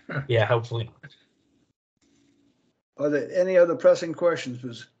often. Yeah, hopefully not. Are there any other pressing questions?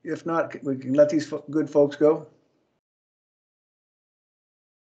 Because if not, we can let these good folks go.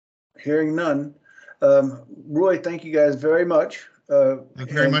 Hearing none. Roy, thank you guys very much. Thank you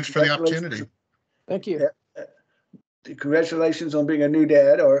very much for the opportunity. Thank you. Congratulations on being a new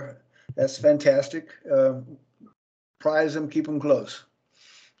dad, that's fantastic. Prize them, keep them close.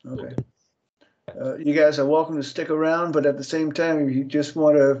 Okay. You guys are welcome to stick around, but at the same time, if you just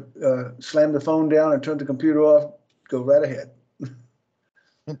want to slam the phone down and turn the computer off, go right ahead.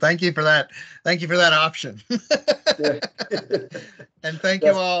 Well, thank you for that. Thank you for that option. And thank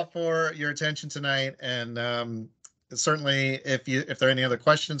you all for your attention tonight. And certainly, if there are any other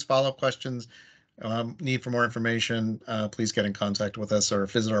questions, follow-up questions, need for more information, please get in contact with us or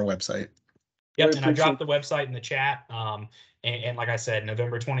visit our website. Yep, and I dropped the website in the chat. And like I said,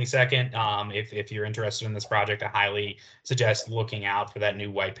 November 22nd, if you're interested in this project, I highly suggest looking out for that new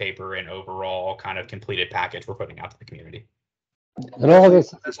white paper and overall kind of completed package we're putting out to the community. And all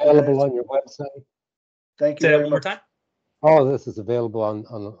this is available on your website? Thank you Say that very one more much. time. All of this is available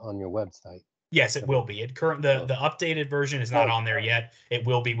on your website? Yes, it will be. The updated version is not on there yet. It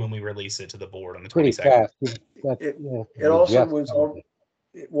will be when we release it to the board on the 22nd.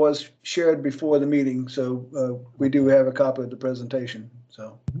 It was shared before the meeting, so we do have a copy of the presentation.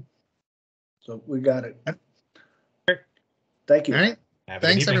 So we got it. Thank you. All right.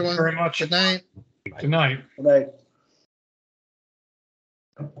 Thanks, everyone. Very much. Good night. Good night. Good night.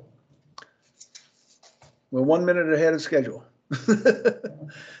 We're 1 minute ahead of schedule.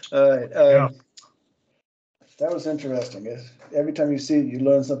 All right. That was interesting. Every time you see it, you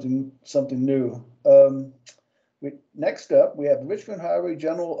learn something new. Next up, we have Richmond Highway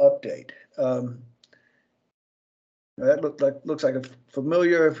General Update. That looks like a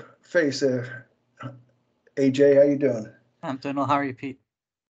familiar face there. AJ, how you doing? I'm doing well. How are you, Pete?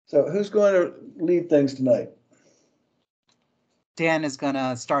 So who's going to lead things tonight? Dan is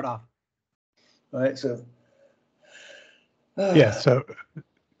gonna start off. All right, so. Yeah, so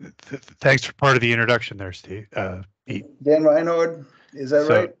thanks for part of the introduction there, Steve. Pete. Dan Reinhardt, is that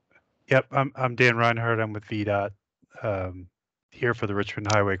So, right? Yep, I'm Dan Reinhardt. I'm with VDOT, here for the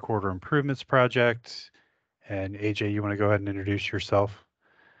Richmond Highway Corridor Improvements Project. And AJ, you want to go ahead and introduce yourself?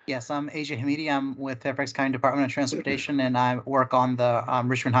 Yes, I'm AJ Hamidi. I'm with Fairfax County Department of Transportation, and I work on the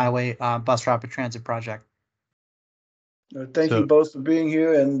Richmond Highway Bus Rapid Transit Project. Thank you both for being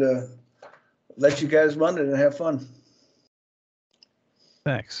here, and let you guys run it and have fun.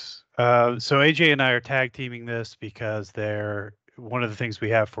 Thanks. So AJ and I are tag teaming this because one of the things we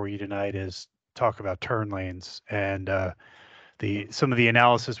have for you tonight is talk about turn lanes, and some of the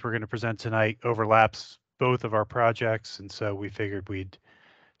analysis we're going to present tonight overlaps both of our projects, and so we figured we'd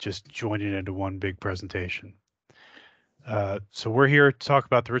just join it into one big presentation. So we're here to talk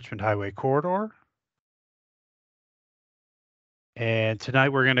about the Richmond Highway Corridor. And tonight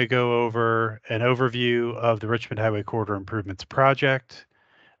we're going to go over an overview of the Richmond Highway Corridor Improvements Project,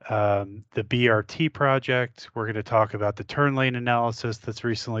 the BRT project. We're going to talk about the turn lane analysis that's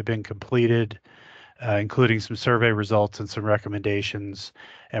recently been completed, including some survey results and some recommendations.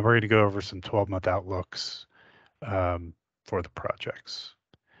 And we're going to go over some 12-month outlooks for the projects.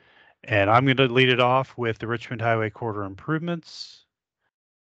 And I'm going to lead it off with the Richmond Highway Corridor Improvements.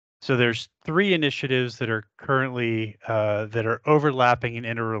 So there's 3 initiatives that are currently that are overlapping and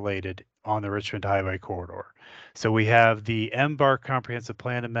interrelated on the Richmond Highway Corridor. So we have the MBARC Comprehensive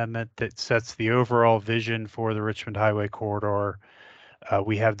Plan Amendment that sets the overall vision for the Richmond Highway Corridor.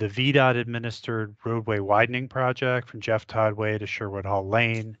 We have the VDOT administered roadway widening project from Jeff Todd Way to Sherwood Hall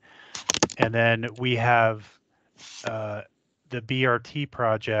Lane. And then we have the BRT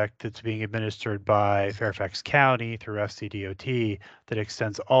project that's being administered by Fairfax County through FCDOT that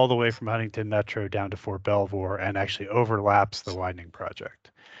extends all the way from Huntington Metro down to Fort Belvoir and actually overlaps the widening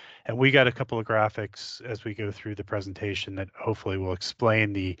project. And we got a couple of graphics as we go through the presentation that hopefully will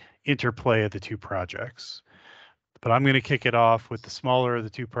explain the interplay of the 2 projects. But I'm going to kick it off with the smaller of the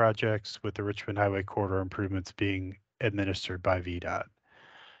 2 projects, with the Richmond Highway Corridor improvements being administered by VDOT.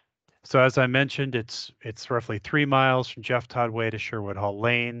 So as I mentioned, it's roughly 3 miles from Jeff Todd Way to Sherwood Hall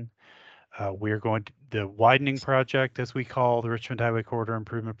Lane. We are going to, the widening project, as we call the Richmond Highway Corridor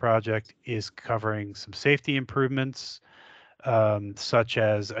Improvement Project, is covering some safety improvements, such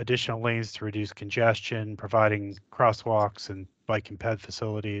as additional lanes to reduce congestion, providing crosswalks and bike and ped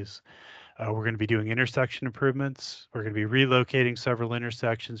facilities. We're going to be doing intersection improvements. We're going to be relocating several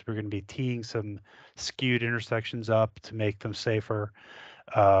intersections. We're going to be teeing some skewed intersections up to make them safer.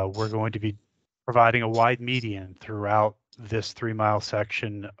 We're going to be providing a wide median throughout this 3-mile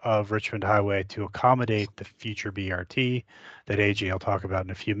section of Richmond Highway to accommodate the future BRT that AJ will talk about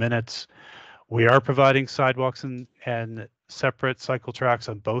in a few minutes. We are providing sidewalks and separate cycle tracks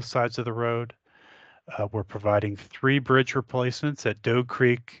on both sides of the road. We're providing 3 bridge replacements at Doe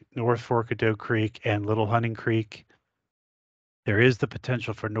Creek, North Fork of Doe Creek, and Little Hunting Creek. There is the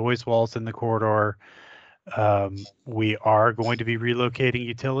potential for noise walls in the corridor. We are going to be relocating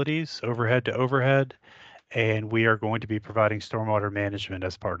utilities overhead to overhead, and we are going to be providing stormwater management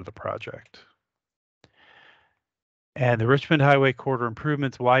as part of the project. And the Richmond Highway Corridor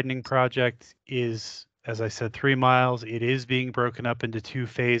Improvements Widening Project is, as I said, 3 miles. It is being broken up into 2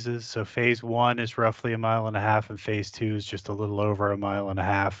 phases. So phase 1 is roughly 1.5 miles, and phase 2 is just a little over 1.5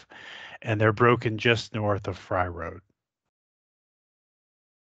 miles. And they're broken just north of Fry Road.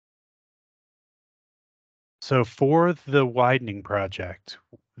 So for the widening project,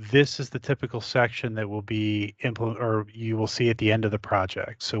 this is the typical section that will be implemented, or you will see at the end of the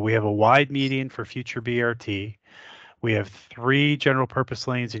project. So we have a wide median for future BRT. We have 3 general purpose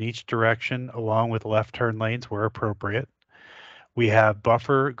lanes in each direction, along with left turn lanes where appropriate. We have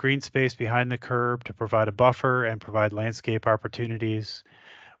buffer green space behind the curb to provide a buffer and provide landscape opportunities.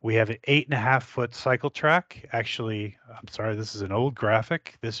 We have an 8.5-foot cycle track. Actually, I'm sorry, this is an old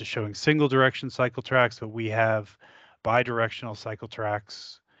graphic. This is showing single direction cycle tracks, but we have bi-directional cycle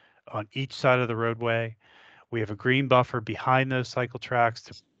tracks on each side of the roadway. We have a green buffer behind those cycle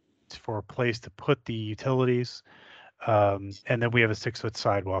tracks for a place to put the utilities. And then we have a 6-foot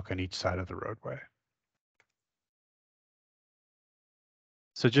sidewalk on each side of the roadway.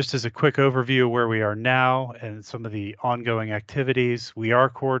 So just as a quick overview of where we are now and some of the ongoing activities, we are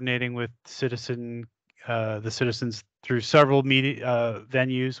coordinating with the citizens through several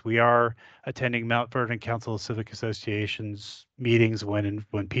venues. We are attending Mount Vernon Council of Civic Associations meetings when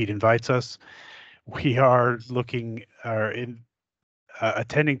Pete invites us. We are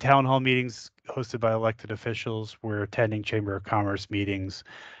attending town hall meetings hosted by elected officials. We're attending Chamber of Commerce meetings,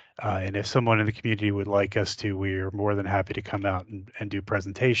 And if someone in the community would like us to, we are more than happy to come out and do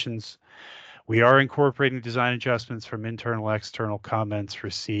presentations. We are incorporating design adjustments from internal and external comments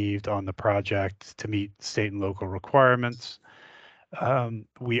received on the project to meet state and local requirements.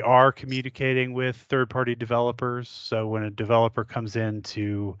 We are communicating with third-party developers. So when a developer comes in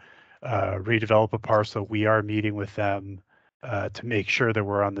to redevelop a parcel, we are meeting with them to make sure that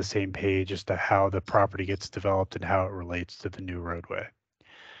we're on the same page as to how the property gets developed and how it relates to the new roadway.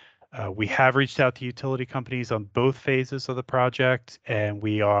 We have reached out to utility companies on both phases of the project, and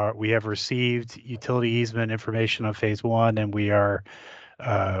we have received utility easement information on phase 1, and we are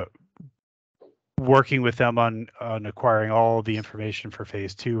working with them on acquiring all the information for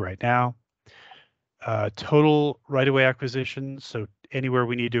phase 2 right now. Total right-of-way acquisitions, so anywhere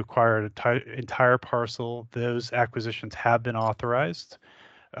we need to acquire an entire parcel, those acquisitions have been authorized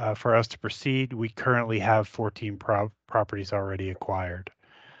for us to proceed. We currently have 14 properties already acquired.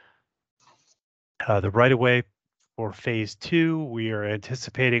 The right-of-way for phase 2, we are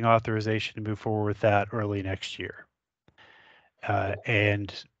anticipating authorization to move forward with that early next year.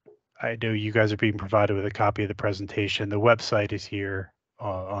 And I know you guys are being provided with a copy of the presentation. The website is here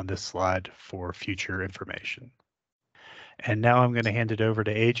on this slide for future information. And now I'm going to hand it over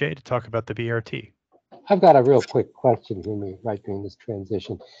to AJ to talk about the BRT. I've got a real quick question here right during this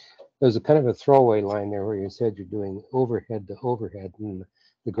transition. There's a kind of a throwaway line there where you said you're doing overhead to overhead, and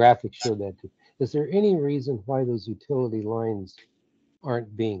the graphic showed that too. Is there any reason why those utility lines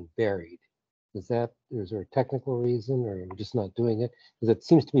aren't being buried? Is there a technical reason, or we're just not doing it? Because it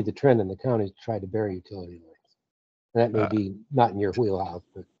seems to be the trend in the county to try to bury utility lines. And that may be not in your wheelhouse,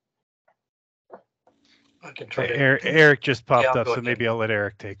 but I can try to. Eric just popped up, so ahead. maybe I'll let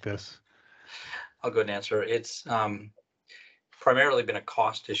Eric take this. I'll go ahead and answer. It's primarily been a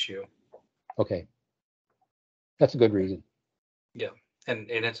cost issue. Okay. That's a good reason. Yeah, and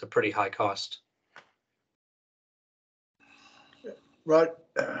it's a pretty high cost.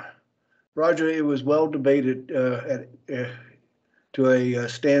 Roger, it was well debated to a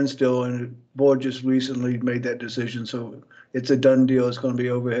standstill, and the board just recently made that decision. So it's a done deal. It's going to be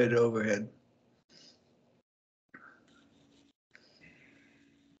overhead to overhead.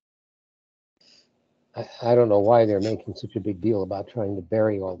 I don't know why they're making such a big deal about trying to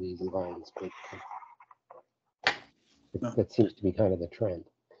bury all these lines, but that seems to be kind of the trend.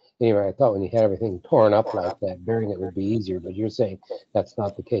 Anyway, I thought when you had everything torn up like that, burying it would be easier, but you're saying that's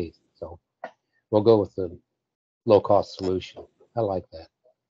not the case. So we'll go with the low-cost solution. I like that.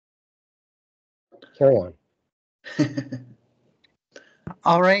 Carry on.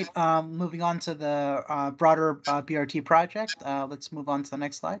 All right, moving on to the broader BRT project. Let's move on to the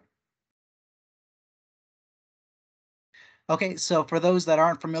next slide. Okay, so for those that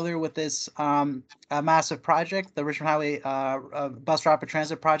aren't familiar with this massive project, the Richmond Highway Bus Rapid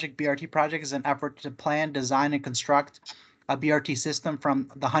Transit Project, BRT project, is an effort to plan, design, and construct a BRT system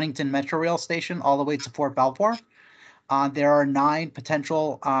from the Huntington Metro Rail Station all the way to Fort Belvoir. There are 9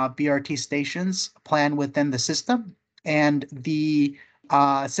 potential BRT stations planned within the system, and the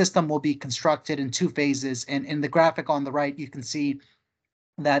system will be constructed in 2 phases. And in the graphic on the right, you can see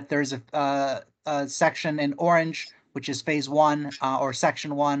that there's a section in orange, which is phase 1 or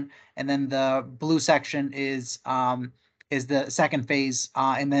section 1, and then the blue section is the second phase,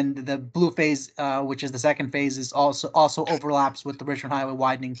 and then the blue phase, which is the second phase, is also overlaps with the Richmond Highway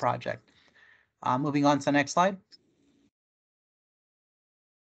widening project. Moving on to the next slide.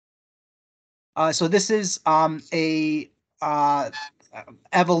 So this is a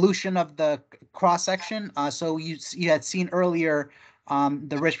evolution of the cross section. So you had seen earlier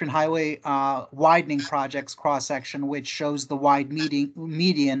the Richmond Highway widening projects cross section, which shows the wide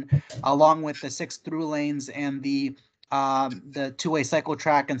median along with the 6 through lanes and the 2-way cycle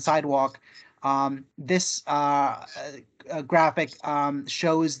track and sidewalk. This graphic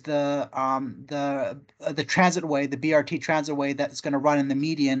shows the transitway, the BRT transitway that's going to run in the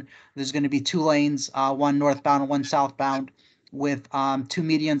median. There's going to be 2 lanes, one northbound and one southbound, with 2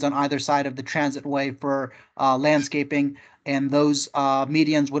 medians on either side of the transitway for landscaping. And those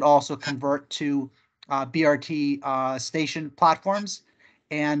medians would also convert to BRT station platforms.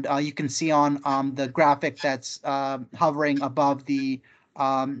 And you can see on the graphic that's hovering above the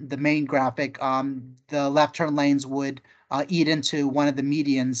main graphic, the left turn lanes would eat into one of the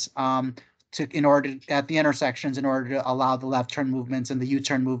medians at the intersections in order to allow the left turn movements and the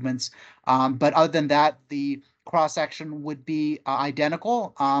U-turn movements. But other than that, the cross section would be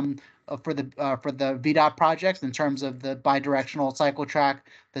identical for the VDOT project in terms of the bidirectional cycle track,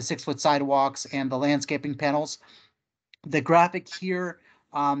 the 6-foot sidewalks, and the landscaping panels. The graphic here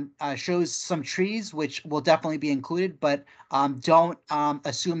shows some trees, which will definitely be included, but don't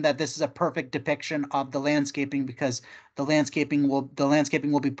assume that this is a perfect depiction of the landscaping, because the landscaping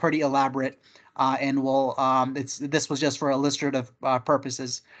will be pretty elaborate, and will this was just for illustrative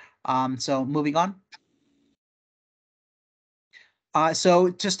purposes. So moving on. So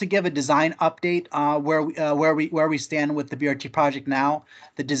just to give a design update, where we stand with the BRT project now,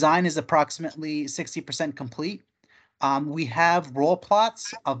 the design is approximately 60% complete. We have roll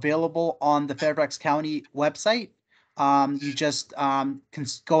plots available on the Fairfax County website. You just can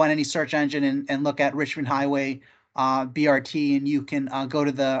go on any search engine and look at Richmond Highway BRT, and you can go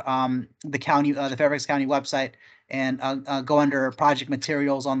to the Fairfax County website and go under project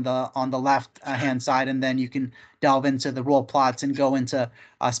materials on the left hand side, and then you can delve into the roll plots and go into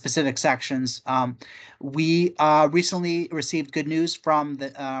specific sections. We recently received good news from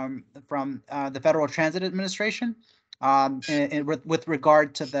the Federal Transit Administration. With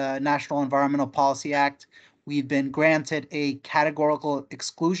regard to the National Environmental Policy Act, we've been granted a categorical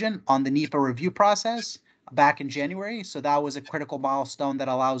exclusion on the NEPA review process back in January. So that was a critical milestone that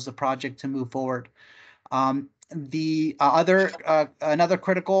allows the project to move forward. Another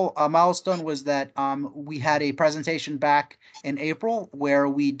critical milestone was that we had a presentation back in April where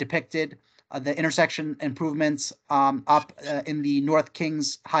we depicted the intersection improvements up in the North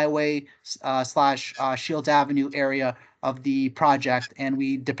Kings Highway / Shields Avenue area of the project, and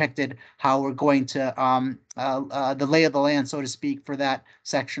we depicted how we're going to the lay of the land, so to speak, for that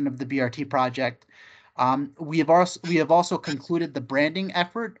section of the BRT project. We have also concluded the branding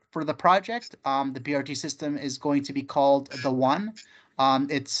effort for the project. The BRT system is going to be called The One.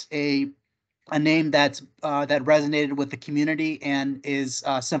 It's a name that resonated with the community and is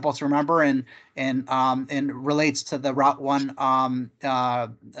simple to remember and relates to the Route 1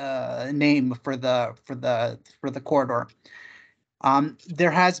 name for the corridor.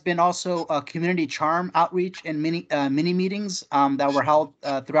 There has been also a community charm outreach and mini meetings that were held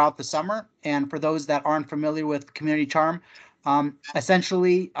throughout the summer. And for those that aren't familiar with community charm,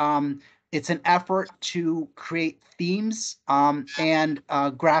 essentially it's an effort to create themes and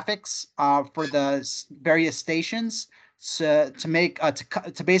graphics for the various stations to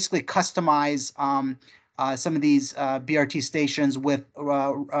basically customize some of these BRT stations with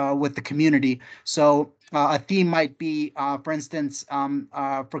the community. So a theme might be, for instance,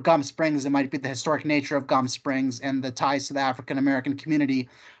 for Gum Springs, it might be the historic nature of Gum Springs and the ties to the African American community.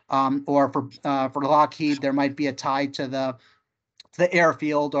 Or for Lockheed, there might be a tie to the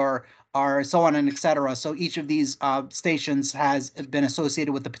airfield or so on and et cetera. So each of these stations has been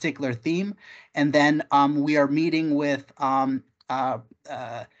associated with a particular theme. And then we are meeting with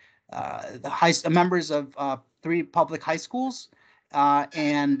members of 3 public high schools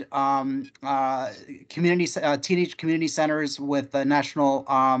and teenage community centers with the National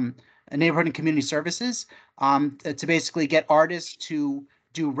Neighborhood and Community Services to basically get artists to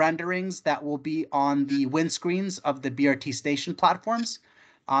do renderings that will be on the windscreens of the BRT station platforms.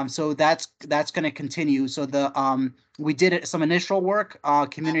 So that's going to continue. So we did some initial work.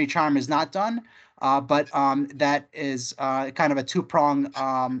 Community charm is not done, but that is kind of a 2-prong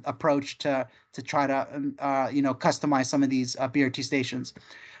approach to try to customize some of these BRT stations.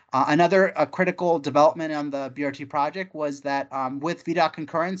 Another critical development on the BRT project was that with VDOT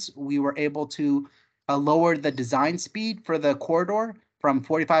concurrence, we were able to lower the design speed for the corridor from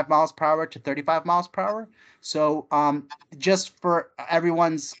 45 miles per hour to 35 miles per hour. So just for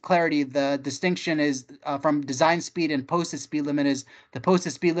everyone's clarity, the distinction is from design speed and posted speed limit is the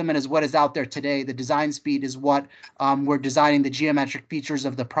posted speed limit is what is out there today. The design speed is what we're designing the geometric features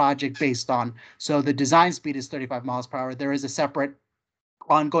of the project based on. So the design speed is 35 miles per hour. There is a separate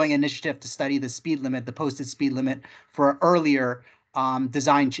ongoing initiative to study the speed limit, the posted speed limit for earlier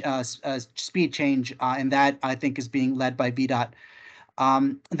design speed change, and that I think is being led by VDOT.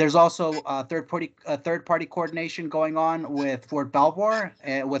 There's also third party coordination going on with Fort Belvoir,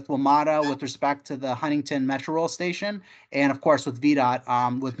 with WMATA with respect to the Huntington Metro Rail Station, and of course with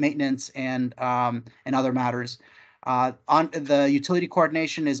VDOT with maintenance and other matters. On the utility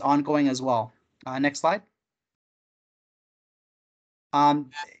coordination is ongoing as well. Next slide.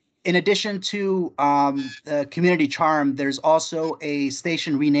 In addition to community charm, there's also a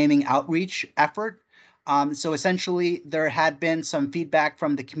station renaming outreach effort. So essentially, there had been some feedback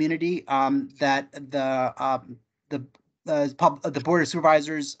from the community that the Board of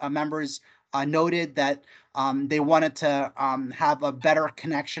Supervisors members noted that they wanted to have a better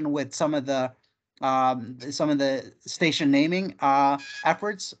connection with some of the station naming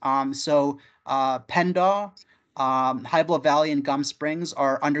efforts. So PennDAW, High Bluff Valley, and Gum Springs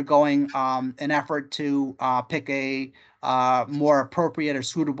are undergoing an effort to pick a more appropriate or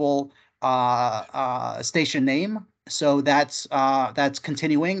suitable station name. So that's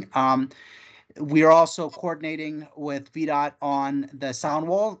continuing. We are also coordinating with VDOT on the sound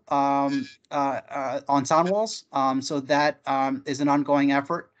wall, on sound walls. So that is an ongoing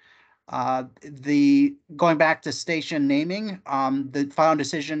effort. Going back to station naming, the final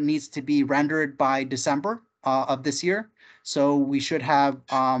decision needs to be rendered by December of this year. So we should have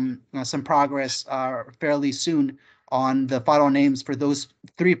some progress fairly soon on the final names for those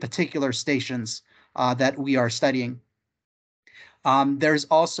 3 particular stations that we are studying. There's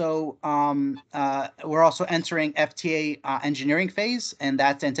also, we're also entering FTA engineering phase, and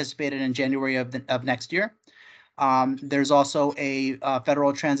that's anticipated in January of next year. There's also a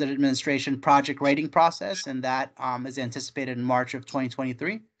Federal Transit Administration project rating process, and that is anticipated in March of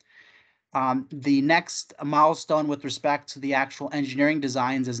 2023. The next milestone with respect to the actual engineering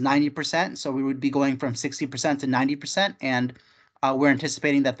designs is 90%. So we would be going from 60% to 90%. And we're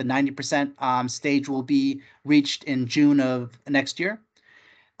anticipating that the 90% stage will be reached in June of next year.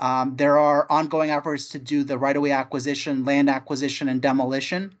 There are ongoing efforts to do the right-of-way acquisition, land acquisition, and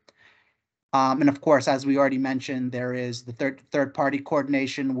demolition. And of course, as we already mentioned, there is the third-party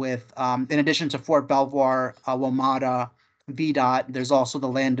coordination with, in addition to Fort Belvoir, WMATA, VDOT, there's also the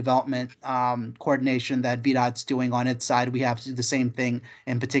land development coordination that VDOT's doing on its side. We have to do the same thing,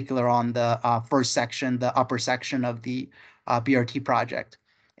 in particular on the first section, the upper section of the BRT project.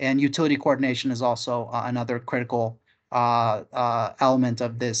 And utility coordination is also another critical element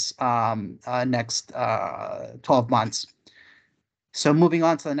of this next 12 months. So moving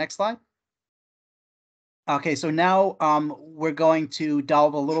on to the next slide. Okay, so now we're going to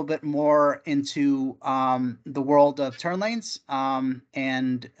delve a little bit more into the world of turn lanes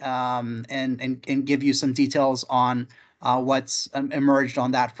and give you some details on what's emerged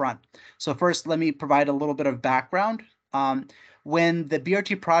on that front. So first, let me provide a little bit of background. When the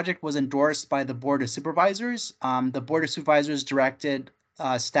BRT project was endorsed by the Board of Supervisors, the Board of Supervisors directed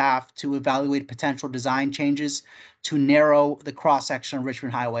staff to evaluate potential design changes to narrow the cross-section of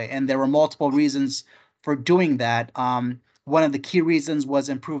Richmond Highway. And there were multiple reasons for doing that. One of the key reasons was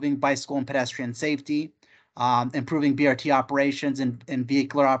improving bicycle and pedestrian safety, improving BRT operations and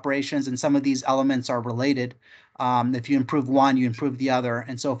vehicular operations, and some of these elements are related. If you improve one, you improve the other,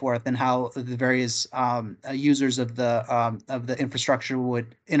 and so forth, and how the various users of the infrastructure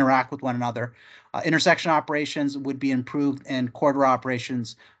would interact with one another. Intersection operations would be improved, and corridor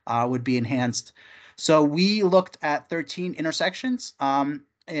operations would be enhanced. So we looked at 13 intersections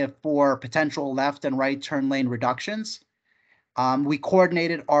for potential left and right turn lane reductions. We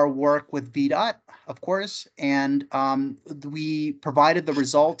coordinated our work with VDOT, of course, and we provided the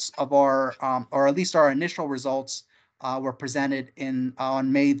results of our, or at least our initial results were presented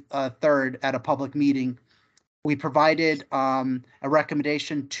on May 3rd at a public meeting. We provided a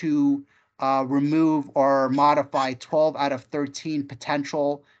recommendation to remove or modify 12 out of 13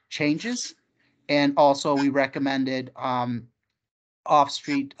 potential changes. And also we recommended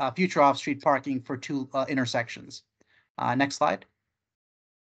future off-street parking for 2 intersections. Next slide.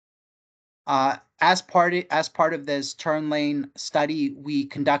 As part of this turn lane study, we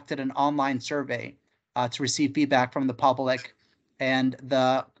conducted an online survey to receive feedback from the public, and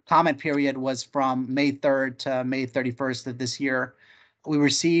the comment period was from May 3rd to May 31st of this year. We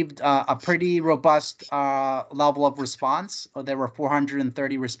received a pretty robust level of response. There were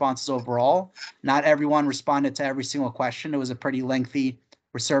 430 responses overall. Not everyone responded to every single question. It was a pretty lengthy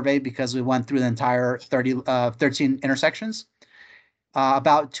survey because we went through the entire 13 intersections.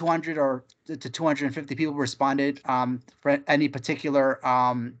 About 200 or to 250 people responded for any particular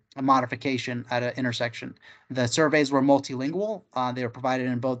modification at an intersection. The surveys were multilingual. They were provided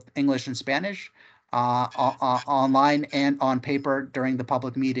in both English and Spanish, online and on paper during the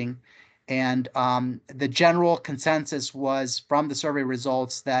public meeting. And the general consensus was from the survey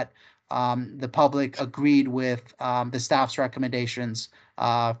results that the public agreed with the staff's recommendations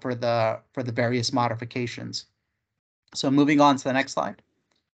for the various modifications. So moving on to the next slide.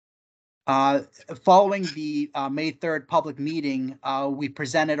 Following the May 3rd public meeting, we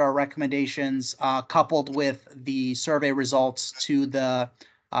presented our recommendations coupled with the survey results to the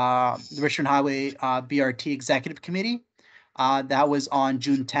Richmond Highway BRT Executive Committee. That was on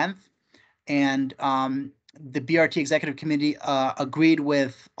June 10th. And the BRT Executive Committee agreed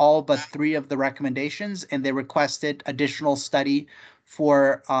with all but 3 of the recommendations, and they requested additional study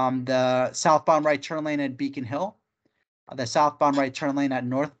for the southbound right turn lane at Beacon Hill, the southbound right turn lane at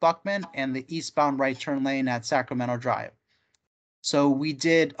North Buckman, and the eastbound right turn lane at Sacramento Drive. So we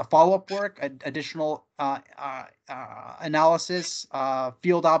did a follow-up work, additional analysis,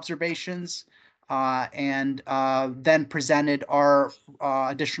 field observations, and then presented our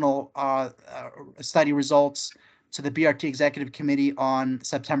additional study results to the BRT Executive Committee on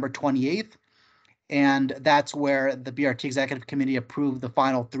September 28th. And that's where the BRT Executive Committee approved the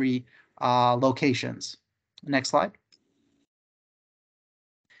final 3 locations. Next slide.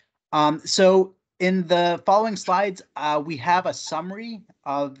 So in the following slides, we have a summary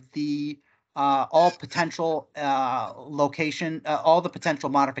of the all potential all the potential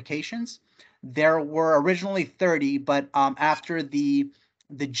modifications. There were originally 30, but after the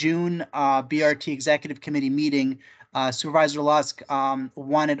June BRT Executive Committee meeting, Supervisor Lusk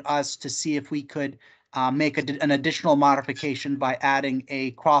wanted us to see if we could make an additional modification by adding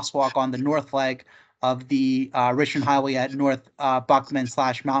a crosswalk on the north leg of the Richmond Highway at North Buckman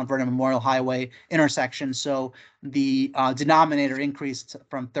 / Mount Vernon Memorial Highway intersection. So the denominator increased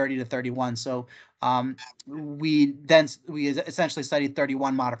from 30 to 31. So we essentially studied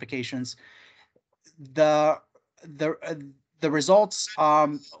 31 modifications. The results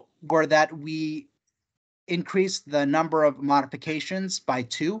were that we increased the number of modifications by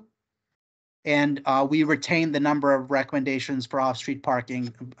 2. And we retained the number of recommendations for off-street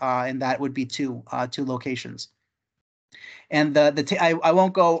parking, and that would be 2 locations. And I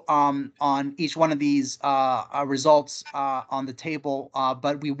won't go on each one of these results on the table,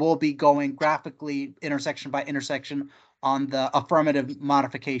 but we will be going graphically intersection by intersection on the affirmative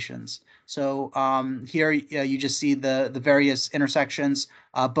modifications. So here you just see the various intersections,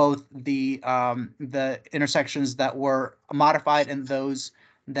 both the intersections that were modified and those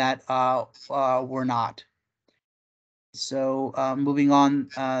that were not. So moving on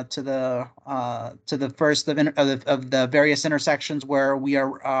to the first of the various intersections where we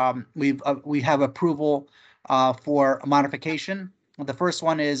are we have approval for a modification. The first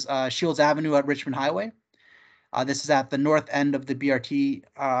one is Shields Avenue at Richmond Highway. This is at the north end of the BRT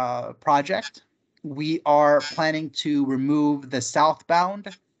project. We are planning to remove the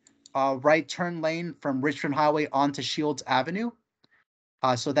southbound right turn lane from Richmond Highway onto Shields Avenue.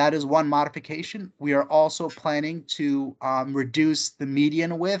 So that is one modification. We are also planning to reduce the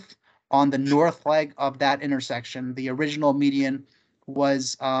median width on the north leg of that intersection. The original median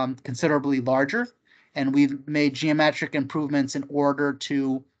was considerably larger, and we've made geometric improvements in order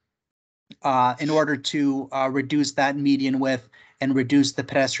to reduce that median width and reduce the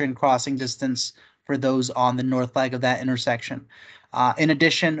pedestrian crossing distance for those on the north leg of that intersection. In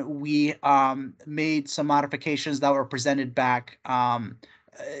addition, we made some modifications that were presented back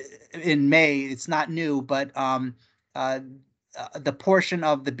in May. It's not new, but the portion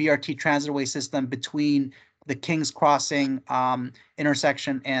of the BRT transitway system between the King's Crossing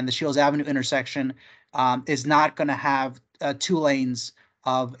intersection and the Shields Avenue intersection is not going to have 2 lanes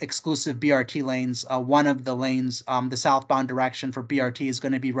of exclusive BRT lanes. One of the lanes, the southbound direction for BRT, is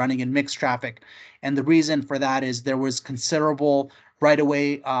going to be running in mixed traffic. And the reason for that is there was considerable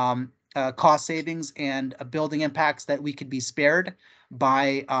right-of-way cost savings and building impacts that we could be spared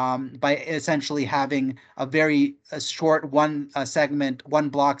by essentially having a very short one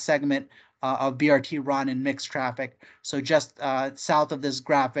block segment of BRT run in mixed traffic. So just south of this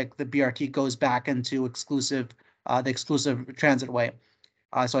graphic, the BRT goes back into the exclusive transitway.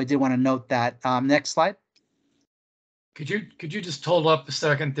 So I did want to note that. Next slide. Could you just hold up a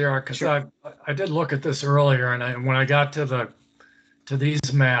second there? Because Sure. I did look at this earlier, and when I got to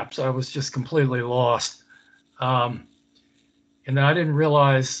these maps, I was just completely lost. And then I didn't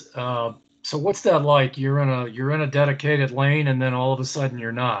realize. So what's that like? You're in a dedicated lane, and then all of a sudden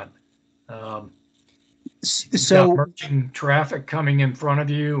you're not. So merging traffic coming in front of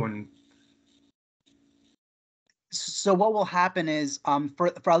you, and so what will happen is for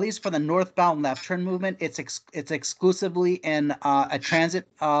at least for the northbound left turn movement, it's exclusively in a transit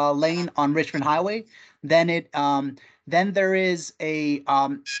lane on Richmond Highway. Then there is a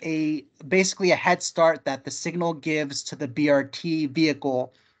basically a head start that the signal gives to the BRT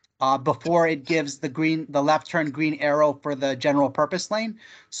vehicle before it gives the left turn green arrow for the general purpose lane.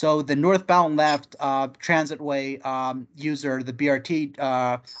 So the northbound left transitway user, the BRT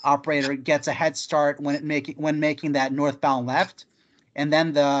operator, gets a head start when making that northbound left, and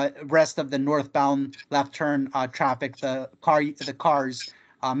then the rest of the northbound left turn traffic, the cars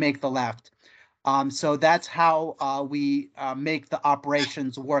make the left. So that's how we make the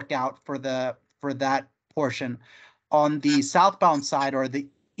operations work out for that portion. On the southbound side or the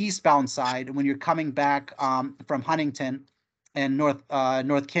eastbound side, when you're coming back from Huntington and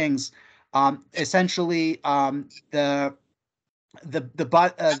North Kings, essentially the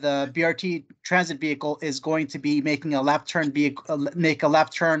BRT transit vehicle is going to be making a left turn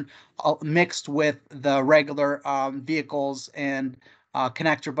mixed with the regular vehicles and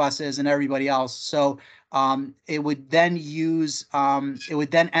connector buses and everybody else. So it would then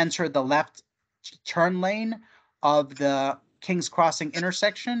enter the left turn lane of the King's Crossing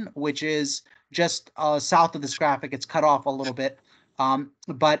intersection, which is just south of this graphic. It's cut off a little bit.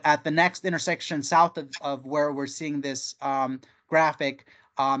 But at the next intersection south of where we're seeing this graphic,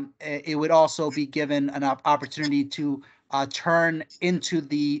 it would also be given an opportunity to turn into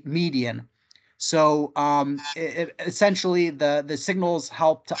the median. So essentially, the signals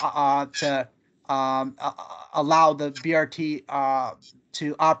help to allow the BRT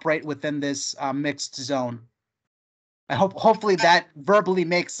to operate within this mixed zone. I hopefully that verbally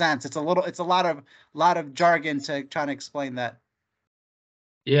makes sense. It's a lot of jargon to try to explain that.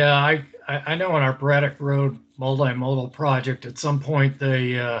 Yeah, I know on our Braddock Road multimodal project, at some point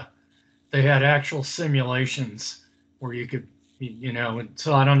they had actual simulations where you could, and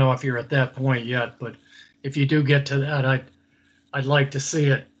so I don't know if you're at that point yet, but if you do get to that, I'd like to see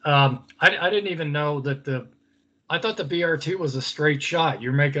it. I didn't even know that I thought the BRT was a straight shot.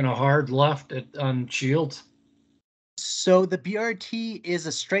 You're making a hard left on Shields. So the BRT is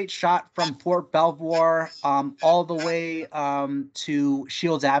a straight shot from Fort Belvoir all the way to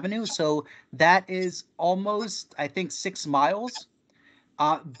Shields Avenue. So that is almost, I think, 6 miles.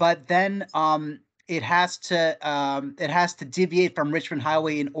 But then it has to deviate from Richmond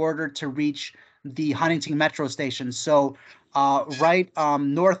Highway in order to reach the Huntington Metro station. So right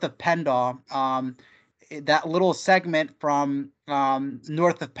north of PennDAW, that little segment from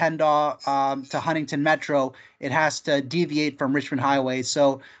north of PennDAW to Huntington Metro, it has to deviate from Richmond Highway.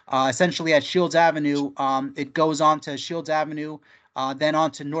 So essentially at Shields Avenue, it goes on to Shields Avenue, then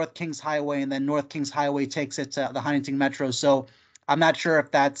on to North Kings Highway, and then North Kings Highway takes it to the Huntington Metro. So I'm not sure if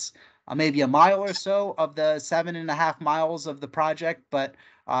that's maybe a mile or so of the 7.5 miles of the project, but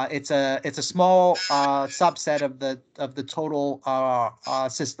it's a small subset of the total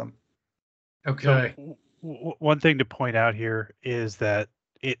system. Okay. So one thing to point out here is that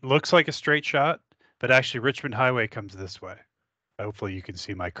it looks like a straight shot, but actually Richmond Highway comes this way. Hopefully you can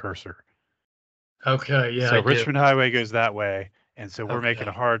see my cursor. Okay. Yeah. So I do. Richmond Highway goes that way. And so we're Okay. making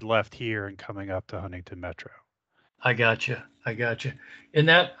a hard left here and coming up to Huntington Metro. I got you. In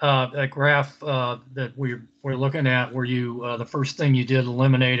that that graph that we're looking at, where you the first thing you did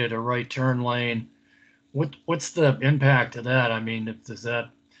eliminated a right turn lane. What's the impact of that? I mean, it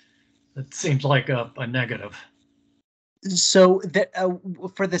seems like a negative. So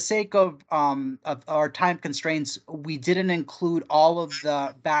for the sake of our time constraints, we didn't include all of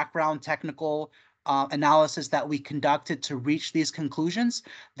the background technical analysis that we conducted to reach these conclusions.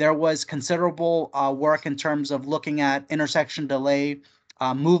 There was considerable work in terms of looking at intersection delay,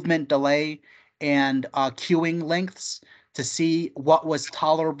 movement delay, and queuing lengths to see what was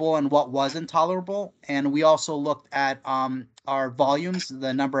tolerable and what wasn't tolerable. And we also looked at our volumes,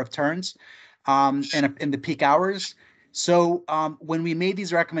 the number of turns in the peak hours. So when we made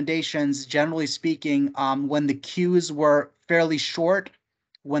these recommendations, generally speaking, when the queues were fairly short,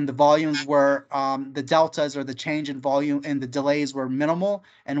 when the volumes were the deltas or the change in volume and the delays were minimal,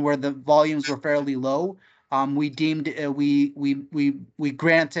 and where the volumes were fairly low, we deemed we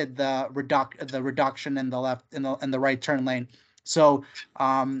granted the reduction in the left in the right turn lane. So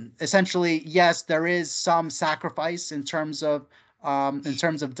essentially, yes, there is some sacrifice in terms of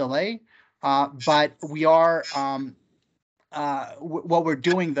delay, but we are. What we're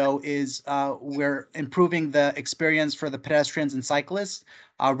doing though is we're improving the experience for the pedestrians and cyclists,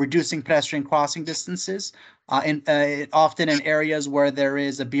 reducing pedestrian crossing distances, often in areas where there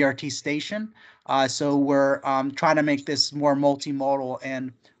is a BRT station. So we're trying to make this more multimodal,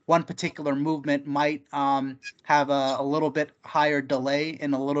 and one particular movement might have a little bit higher delay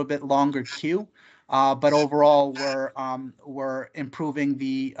and a little bit longer queue. But overall, we're improving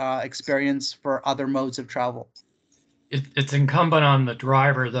the experience for other modes of travel. It's incumbent on the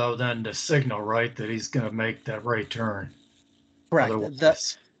driver, though, then to signal, right, that he's going to make that right turn. Correct.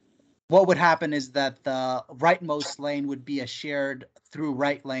 Otherwise, What would happen is that the rightmost lane would be a shared through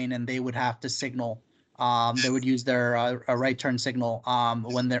right lane, and they would have to signal. They would use their right turn signal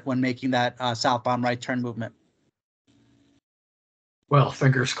when making that southbound right turn movement. well,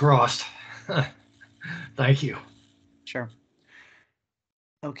 fingers crossed. Thank you. Sure.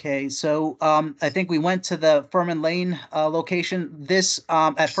 Okay, so I think we went to the Furman Lane location. This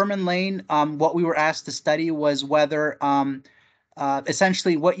at Furman Lane, what we were asked to study was whether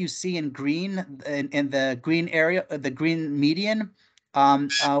essentially what you see in green in the green area, the green median,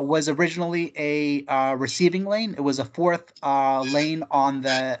 was originally a receiving lane. It was a fourth lane on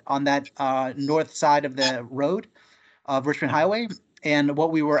that north side of the road of Richmond Highway. And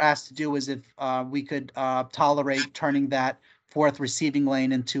what we were asked to do is if we could tolerate turning that fourth receiving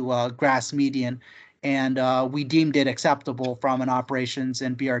lane into a grass median. And we deemed it acceptable from an operations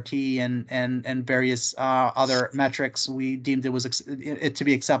and BRT and various other metrics. We deemed it to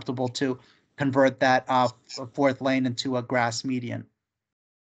be acceptable to convert that fourth lane into a grass median.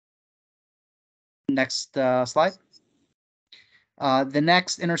 Next slide. The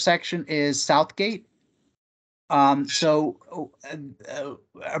next intersection is Southgate.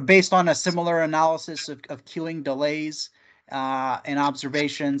 Based on a similar analysis of queuing delays and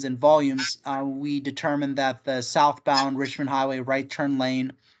observations and volumes, we determined that the southbound Richmond Highway right turn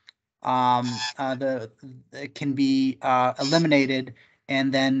lane it can be eliminated,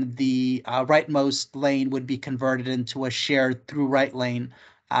 and then the rightmost lane would be converted into a shared through right lane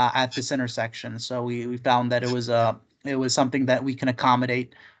at this intersection. So we found that it was something that we can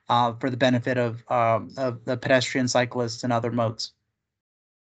accommodate for the benefit of the pedestrian, cyclists, and other modes.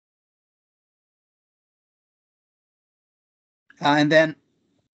 And then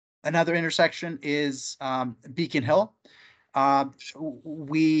another intersection is Beacon Hill. There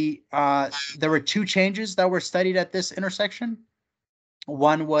were two changes that were studied at this intersection.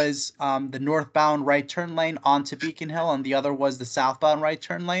 One was the northbound right turn lane onto Beacon Hill, and the other was the southbound right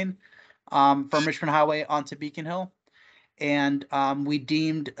turn lane from Richmond Highway onto Beacon Hill. And we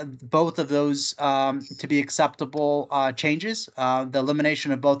deemed both of those to be acceptable changes. The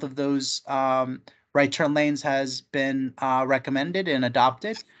elimination of both of those right turn lanes has been recommended and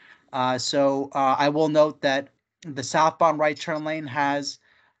adopted. So I will note that the southbound right turn lane has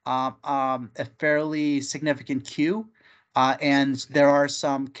a fairly significant queue, and there are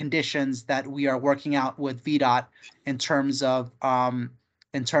some conditions that we are working out with VDOT in terms of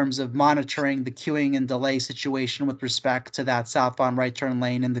monitoring the queuing and delay situation with respect to that southbound right turn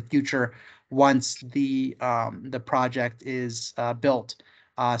lane in the future once the project is built.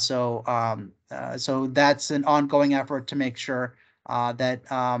 So that's an ongoing effort to make sure that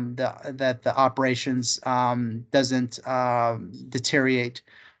the operations doesn't deteriorate.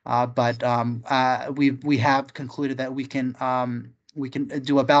 But we have concluded that we can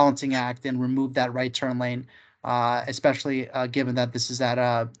do a balancing act and remove that right turn lane, especially given that this is at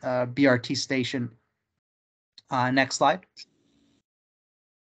a BRT station. Next slide.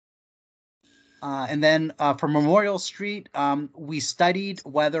 And then for Memorial Street, we studied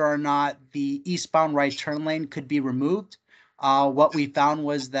whether or not the eastbound right turn lane could be removed. What we found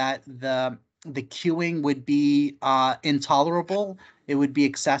was that the queuing would be intolerable. It would be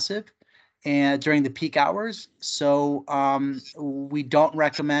excessive and during the peak hours. So we don't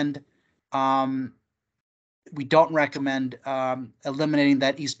recommend eliminating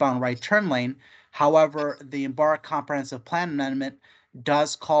that eastbound right turn lane. However, the Embark Comprehensive Plan Amendment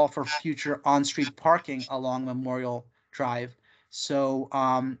does call for future on-street parking along Memorial Drive. So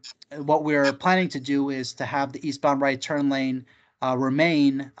what we're planning to do is to have the eastbound right turn lane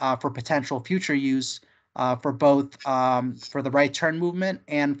remain for potential future use for both for the right turn movement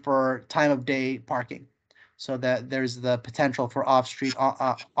and for time of day parking, so that there's the potential for off-peak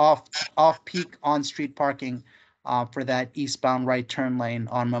on-street parking for that eastbound right turn lane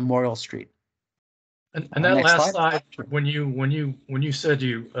on Memorial Street. And that last slide, when you said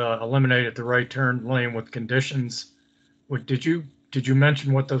you eliminated the right turn lane with conditions, did you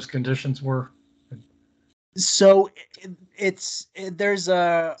mention what those conditions were? So there's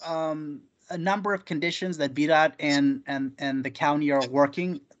a number of conditions that VDOT and the county are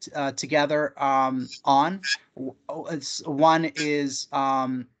working together on. One is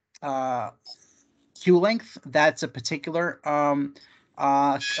queue length. That's a particular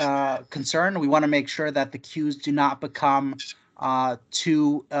concern. We want to make sure that the queues do not become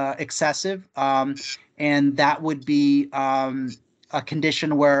too excessive, and that would be a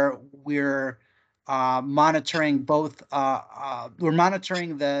condition where we're monitoring both. We're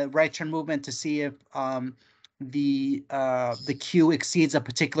monitoring the right turn movement to see if the queue exceeds a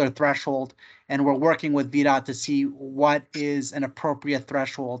particular threshold, and we're working with VDOT to see what is an appropriate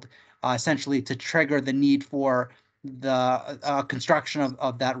threshold, essentially to trigger the need for the construction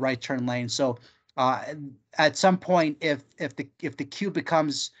of that right turn lane. So at some point, if the queue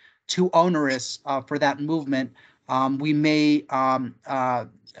becomes too onerous for that movement, we may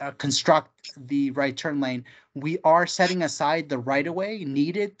construct the right turn lane. We are setting aside the right of way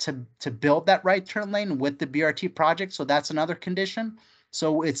needed to build that right turn lane with the BRT project. So that's another condition.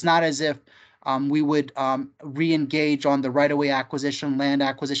 So it's not as if we would re-engage on the right of way acquisition, land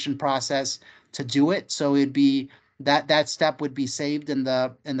acquisition process to do it. So it'd be that step would be saved in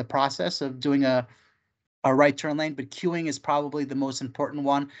the process of doing a right turn lane, but queuing is probably the most important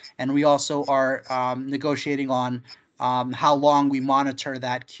one. And we also are negotiating on how long we monitor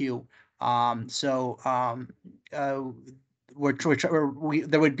that queue.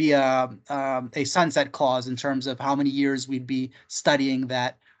 there would be a sunset clause in terms of how many years we'd be studying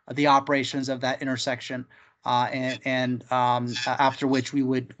the operations of that intersection, and after which we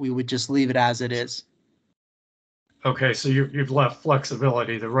would just leave it as it is. Okay, so you've left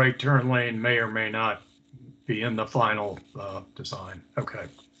flexibility. The right turn lane may or may not be in the final design. Okay.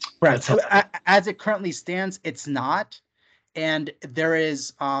 Right. As it currently stands, it's not, and there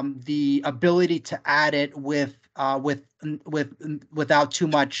is the ability to add it without too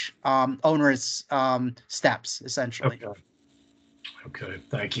much onerous steps, essentially. Okay. Okay.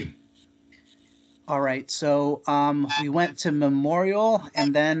 Thank you. All right. So we went to Memorial,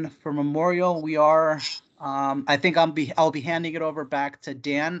 and then for Memorial, we are. I think I'll be handing it over back to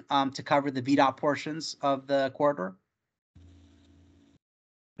Dan to cover the VDOT portions of the corridor.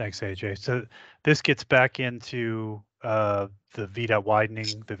 Thanks, AJ. So this gets back into the VDOT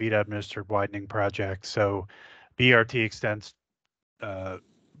widening, the VDOT administered widening project. So BRT extends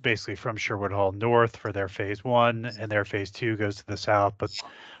basically from Sherwood Hall north for their phase 1, and their phase 2 goes to the south, but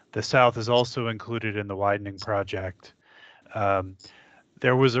the south is also included in the widening project.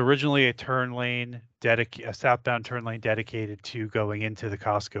 There was originally a turn lane, a southbound turn lane dedicated to going into the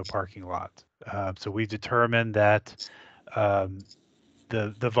Costco parking lot. So we determined that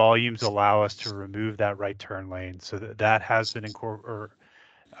the volumes allow us to remove that right turn lane. So that has been incorporated.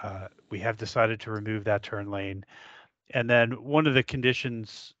 We have decided to remove that turn lane. And then one of the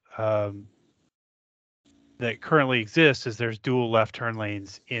conditions that currently exists is there's dual left turn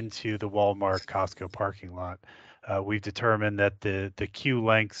lanes into the Walmart Costco parking lot. We've determined that the queue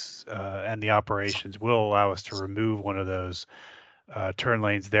lengths and the operations will allow us to remove one of those turn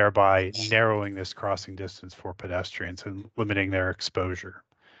lanes, thereby narrowing this crossing distance for pedestrians and limiting their exposure.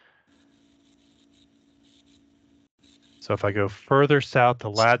 So if I go further south to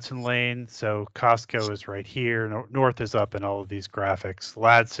Ladson Lane, so Costco is right here, north is up in all of these graphics.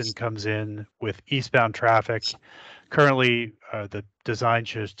 Ladson comes in with eastbound traffic. Currently, the design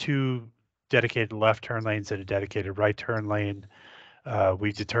shows 2 dedicated left turn lanes and a dedicated right turn lane.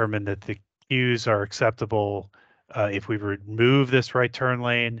 We've determined that the queues are acceptable if we remove this right turn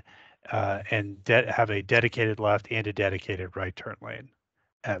lane and have a dedicated left and a dedicated right turn lane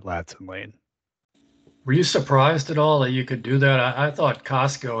at Ladson Lane. Were you surprised at all that you could do that? I thought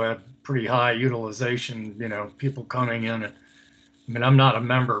Costco had pretty high utilization, people coming in. I mean, I'm not a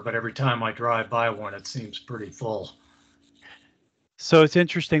member, but every time I drive by one, it seems pretty full. So it's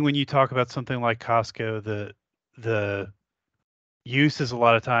interesting when you talk about something like Costco, the uses a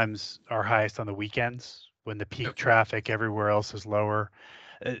lot of times are highest on the weekends when the peak traffic everywhere else is lower.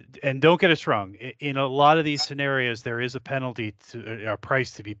 And don't get us wrong, in a lot of these scenarios, there is a penalty to a price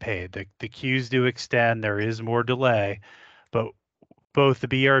to be paid. The queues do extend, there is more delay, but both the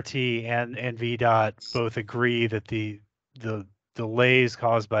BRT and VDOT both agree that the delays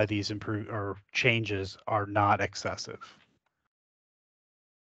caused by these changes are not excessive.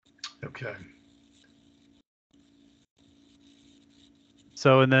 Okay.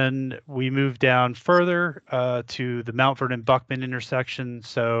 So, and then we move down further to the Mount Vernon Buckman intersection.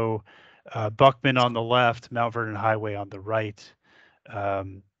 So Buckman on the left, Mount Vernon Highway on the right.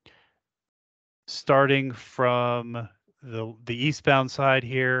 Starting from the eastbound side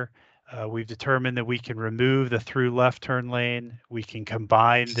here, we've determined that we can remove the through left turn lane. We can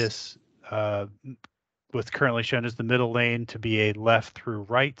combine this what's currently shown as the middle lane to be a left through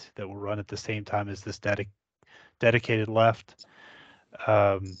right that will run at the same time as this dedicated left.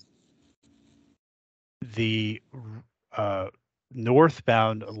 The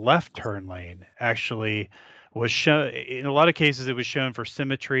northbound left turn lane actually was shown in a lot of cases. It was shown for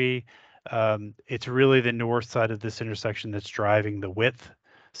symmetry. It's really the north side of this intersection that's driving the width.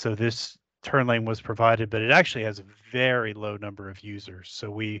 So this turn lane was provided, but it actually has a very low number of users.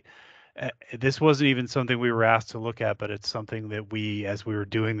 So this wasn't even something we were asked to look at, but it's something that as we were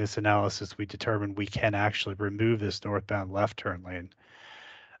doing this analysis, we determined we can actually remove this northbound left turn lane.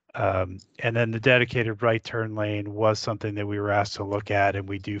 And then the dedicated right turn lane was something that we were asked to look at, and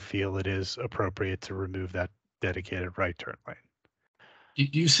we do feel it is appropriate to remove that dedicated right turn lane.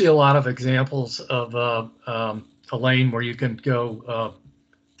 Do you see a lot of examples of a lane where you can go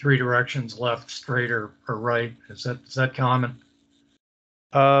 3 directions, left, straight, or right? Is that common?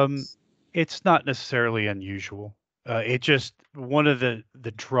 It's not necessarily unusual. It just one of the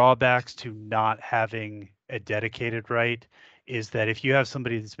drawbacks to not having a dedicated right is that if you have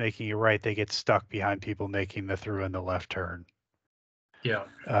somebody that's making a right, they get stuck behind people making the through and the left turn. Yeah.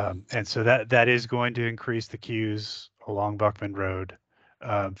 And so that is going to increase the queues along Buckman Road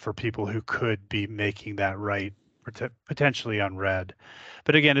for people who could be making that right potentially on red.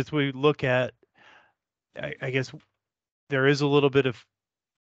 But again, as we look at, I guess there is a little bit of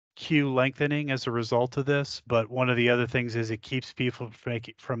queue lengthening as a result of this, but one of the other things is it keeps people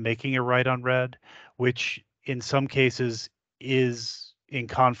from making a right on red, which in some cases is in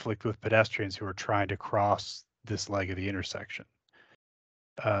conflict with pedestrians who are trying to cross this leg of the intersection.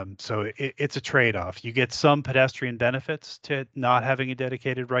 So it's a trade-off. You get some pedestrian benefits to not having a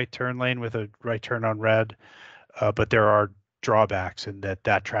dedicated right turn lane with a right turn on red, but there are drawbacks in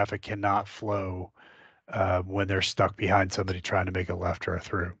that traffic cannot flow when they're stuck behind somebody trying to make a left or a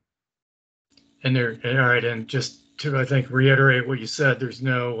through. And all right, and just to, I think, reiterate what you said, there's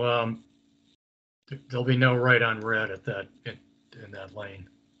no, there'll be no right on red at that, in that lane.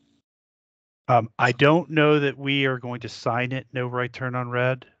 I don't know that we are going to sign it no right turn on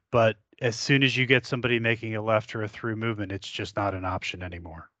red, but as soon as you get somebody making a left or a through movement, it's just not an option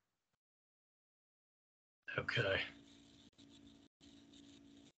anymore. Okay.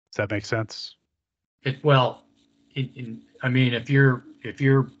 Does that make sense? Well, I mean, if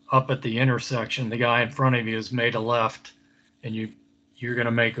you're up at the intersection, the guy in front of you has made a left, and you're going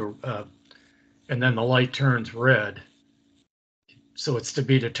to make and then the light turns red. So it's to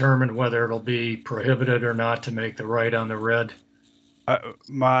be determined whether it'll be prohibited or not to make the right on the red.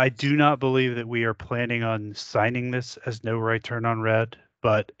 I do not believe that we are planning on signing this as no right turn on red,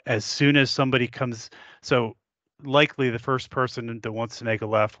 but as soon as somebody comes, so likely the first person that wants to make a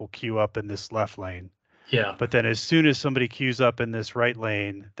left will queue up in this left lane. Yeah. But then as soon as somebody queues up in this right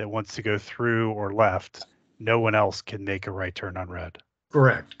lane that wants to go through or left, no one else can make a right turn on red.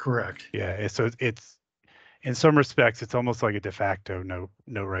 Correct. Yeah, so it's in some respects, it's almost like a de facto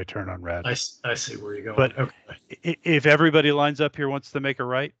no right turn on red. I see where you're going. But okay. If everybody lines up here wants to make a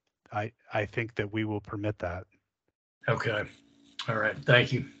right, I think that we will permit that. Okay. All right.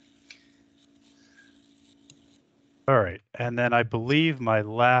 Thank you. All right. And then I believe my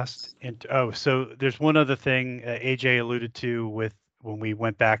last, so there's one other thing AJ alluded to with when we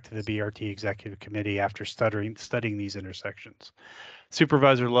went back to the BRT Executive Committee after studying these intersections.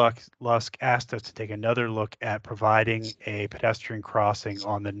 Supervisor Lusk asked us to take another look at providing a pedestrian crossing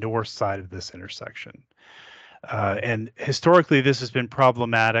on the north side of this intersection. And historically, this has been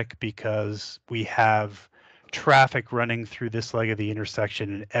problematic because we have traffic running through this leg of the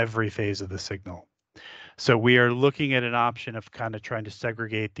intersection in every phase of the signal. So we are looking at an option of kind of trying to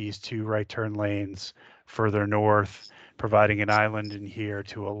segregate these two right turn lanes further north, providing an island in here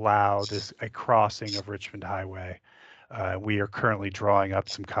to allow a crossing of Richmond Highway. We are currently drawing up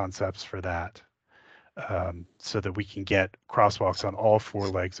some concepts for that so that we can get crosswalks on all four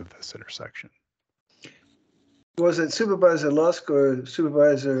legs of this intersection. Was it Supervisor Lusk or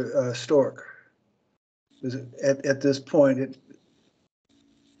Supervisor Stork? Is it at this point?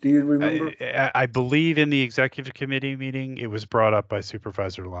 Do you remember? I believe in the executive committee meeting, it was brought up by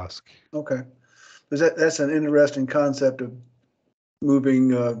Supervisor Lusk. Okay, because that's an interesting concept of moving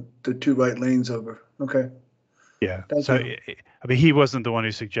the two right lanes over. Okay. Yeah. Thank you. I mean, he wasn't the one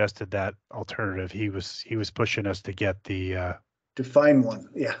who suggested that alternative. He was pushing us to get the to find one.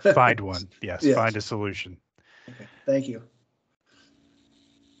 Yeah. Find one. Yes. Find a solution. Okay. Thank you.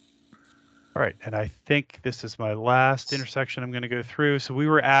 All right, and I think this is my last intersection I'm going to go through. So we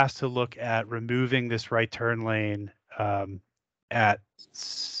were asked to look at removing this right turn lane at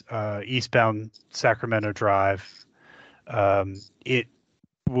eastbound Sacramento Drive.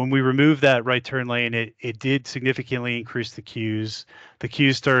 When we removed that right turn lane, it did significantly increase the queues. The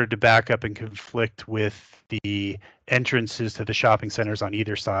queues started to back up and conflict with the entrances to the shopping centers on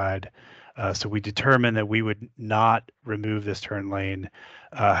either side. So we determined that we would not remove this turn lane.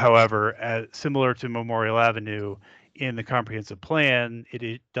 However, similar to Memorial Avenue, in the comprehensive plan,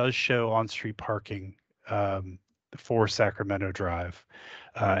 it does show on-street parking for Sacramento Drive.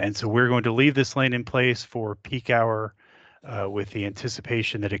 And so we're going to leave this lane in place for peak hour with the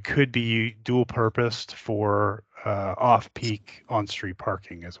anticipation that it could be dual purposed for off-peak on-street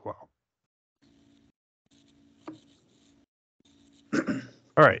parking as well.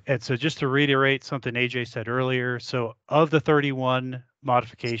 All right, and so just to reiterate something AJ said earlier, so of the 31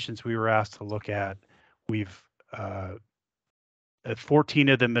 modifications we were asked to look at, we've 14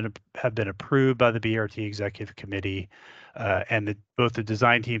 of them have been approved by the BRT Executive Committee, and both the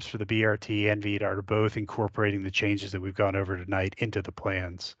design teams for the BRT and VDOT are both incorporating the changes that we've gone over tonight into the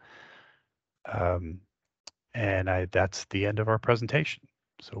plans. That's the end of our presentation.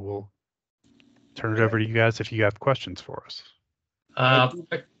 So we'll turn it over to you guys if you have questions for us. After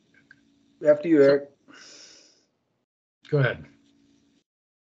you, Eric. Go ahead.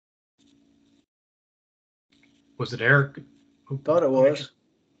 Was it Eric? Thought it was.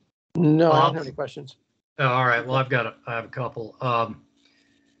 No, I don't have any questions. All right. Well, I have a couple.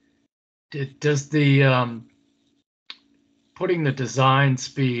 Does the putting the design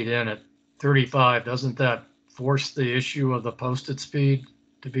speed in at 35, doesn't that force the issue of the posted speed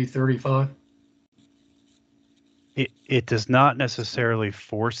to be 35? It does not necessarily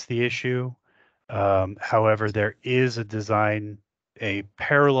force the issue. However, there is a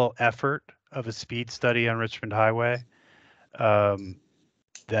parallel effort of a speed study on Richmond Highway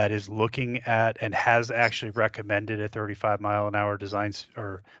that is looking at and has actually recommended a 35-mile-an-hour design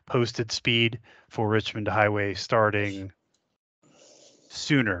or posted speed for Richmond Highway starting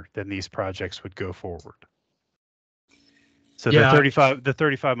sooner than these projects would go forward. So Yeah. the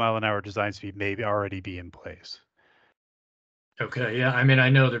 35-mile-an-hour design speed may already be in place. Okay, yeah, I mean, I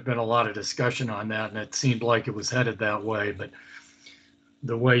know there've been a lot of discussion on that, and it seemed like it was headed that way, but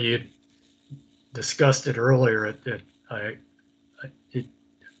the way you discussed it earlier, I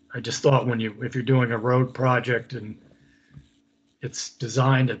just thought if you're doing a road project and it's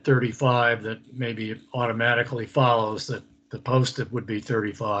designed at 35, that maybe it automatically follows that the posted would be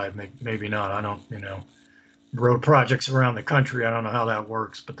 35, maybe not, I don't, road projects around the country, I don't know how that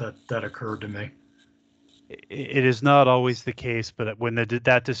works, but that occurred to me. It is not always the case, but when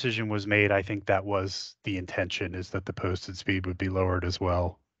that decision was made, I think that was the intention, is that the posted speed would be lowered as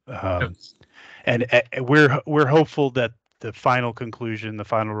well. And we're hopeful that the final conclusion, the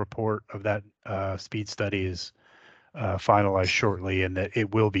final report of that speed study is finalized shortly, and that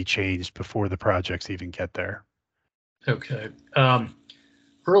it will be changed before the projects even get there. Okay.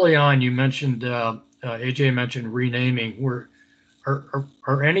 Early on, you mentioned AJ mentioned renaming.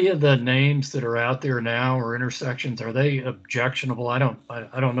 Are any of the names that are out there now or intersections, are they objectionable? I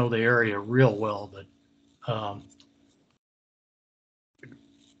don't know the area real well, but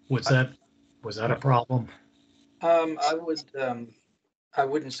was that a problem? I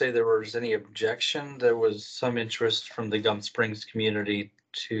wouldn't say there was any objection. There was some interest from the Gum Springs community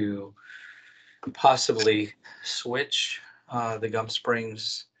to possibly switch the Gum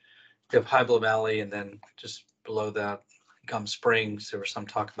Springs. We have High Blow Valley, and then just below that, Gum Springs. There was some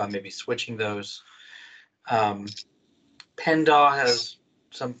talk about maybe switching those. PennDOT has,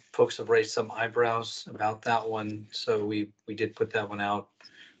 some folks have raised some eyebrows about that one, so we did put that one out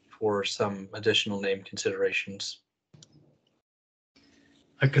for some additional name considerations.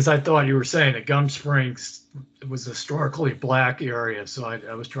 Because I thought you were saying that Gum Springs was a historically black area, so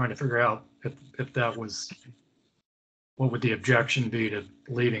I was trying to figure out if that was, what would the objection be to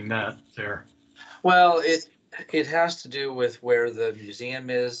leaving that there? Well, it has to do with where the museum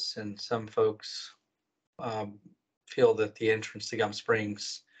is, and some folks feel that the entrance to Gum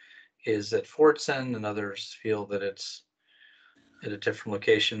Springs is at Fortson, and others feel that it's at a different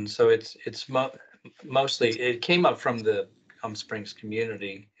location. So it's mostly, it came up from the Gum Springs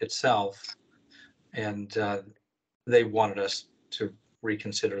community itself, and they wanted us to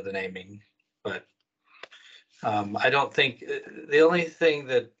reconsider the naming. But I don't think, the only thing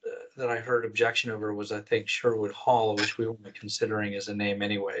that I heard objection over was, I think, Sherwood Hall, which we weren't considering as a name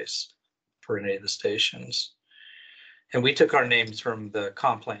anyways for any of the stations. And we took our names from the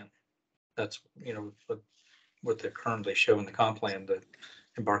comp plan. That's, what they currently show in the comp plan, the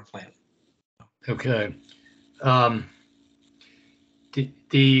embark plan. Okay.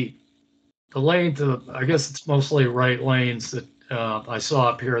 The lanes, I guess it's mostly right lanes that I saw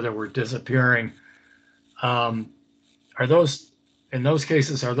up here that were disappearing. Are those, in those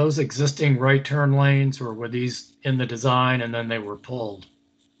cases, are those existing right turn lanes, or were these in the design and then they were pulled?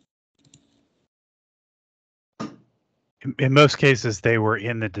 In most cases, they were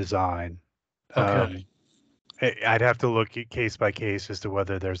in the design. Okay. I'd have to look at case by case as to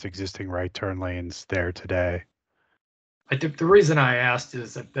whether there's existing right turn lanes there today. I think the reason I asked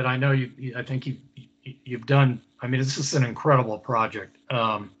is that I know I think you've done, I mean, this is an incredible project.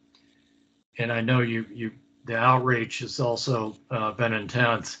 And I know the outreach has also been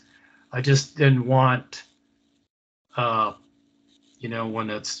intense. I just didn't want, when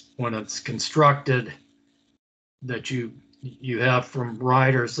it's constructed, that you have from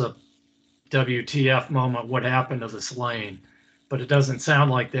riders a WTF moment, what happened to this lane? But it doesn't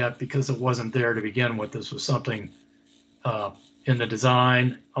sound like that, because it wasn't there to begin with. This was something in the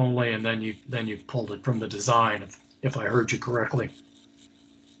design only, and then you pulled it from the design, if I heard you correctly.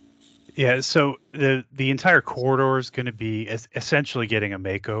 Yeah, so the entire corridor is going to be essentially getting a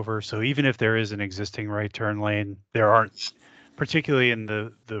makeover. So even if there is an existing right turn lane, there aren't, particularly in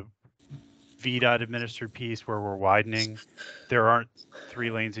the VDOT administered piece where we're widening, there aren't 3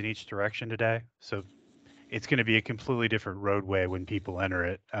 lanes in each direction today. So it's going to be a completely different roadway when people enter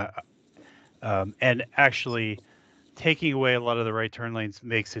it. And actually, taking away a lot of the right turn lanes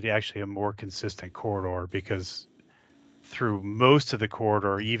makes it actually a more consistent corridor, because through most of the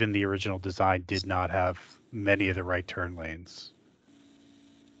corridor, even the original design did not have many of the right turn lanes.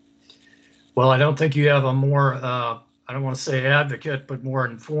 Well, I don't think you have a more, I don't want to say advocate, but more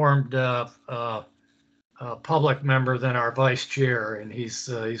informed public member than our vice chair, and he's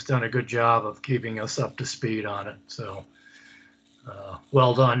done a good job of keeping us up to speed on it. So,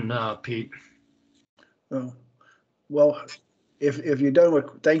 well done, Pete. Well, if you're done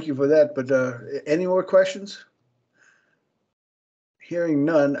with, thank you for that. But any more questions? Hearing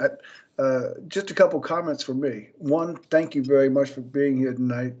none, just a couple comments from me. One, thank you very much for being here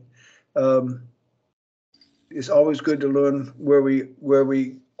tonight. It's always good to learn where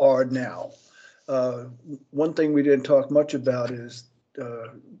we are now. One thing we didn't talk much about is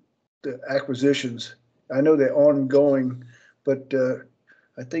the acquisitions. I know they're ongoing, but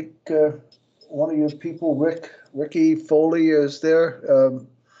I think one of your people, Ricky Foley, is there.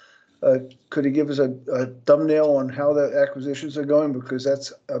 Could he give us a thumbnail on how the acquisitions are going? Because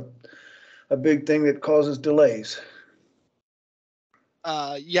that's a big thing that causes delays.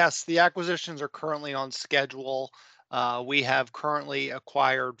 Yes, the acquisitions are currently on schedule. We have currently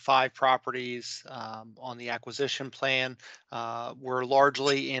acquired 5 properties on the acquisition plan. We're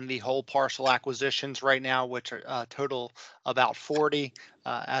largely in the whole parcel acquisitions right now, which are total about 40.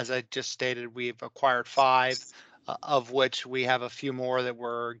 As I just stated, we've acquired 5, of which we have a few more that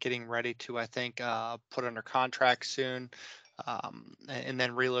we're getting ready to, I think, put under contract soon. And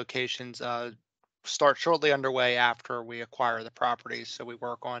then relocations start shortly underway after we acquire the properties. So we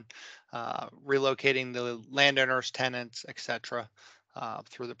work on relocating the landowners, tenants, etc.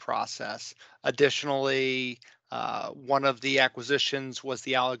 Through the process. Additionally, one of the acquisitions was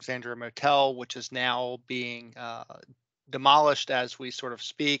the Alexandria Motel, which is now being demolished as we sort of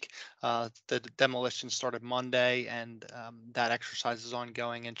speak. The demolition started Monday, and that exercise is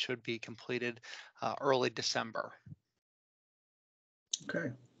ongoing and should be completed early December.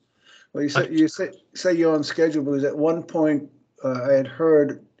 Okay. Well, you say you're on schedule, because at one point I had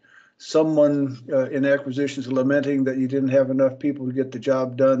heard someone in acquisitions lamenting that you didn't have enough people to get the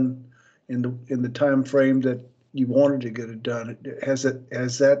job done in the time frame that you wanted to get it done. Has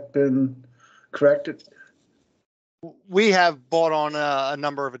that been corrected? We have brought on a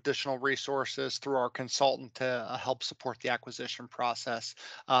number of additional resources through our consultant to help support the acquisition process.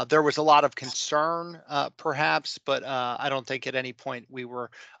 There was a lot of concern, perhaps, but I don't think at any point we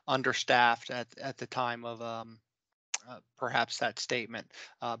were understaffed at the time of perhaps that statement.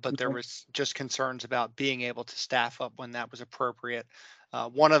 But there was just concerns about being able to staff up when that was appropriate.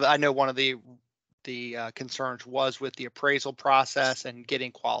 I know one of the concerns was with the appraisal process and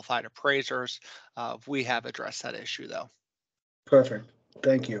getting qualified appraisers. We have addressed that issue, though. Perfect.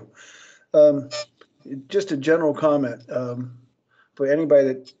 Thank you. Just a general comment for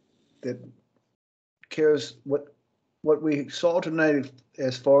anybody that cares what we saw tonight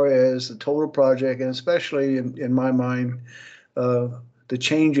as far as the total project, and especially in my mind, the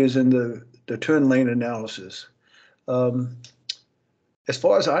changes in the turn lane analysis. As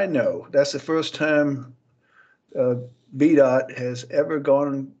far as I know, that's the first time VDOT has ever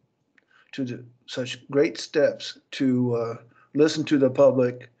gone to such great steps to listen to the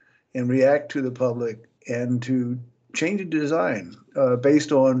public and react to the public and to change the design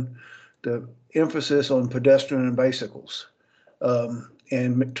based on the emphasis on pedestrian and bicycles,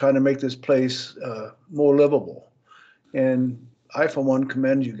 and trying to make this place more livable. And I, for one,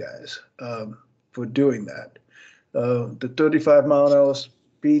 commend you guys for doing that. The 35-mile-an-hour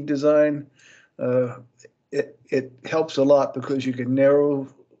speed design, it helps a lot because you can narrow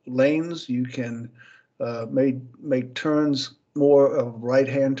lanes, you can make turns more of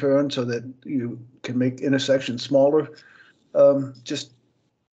right-hand turns so that you can make intersections smaller.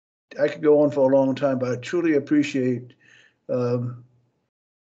 I could go on for a long time, but I truly appreciate the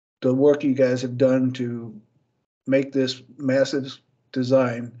work you guys have done to make this massive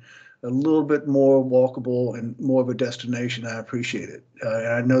design a little bit more walkable and more of a destination. I appreciate it.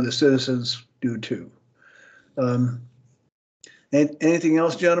 And I know the citizens do too. Anything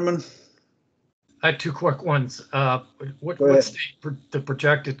else, gentlemen? I had 2 quick ones. What's the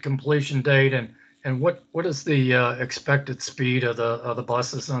projected completion date, and what is the expected speed of the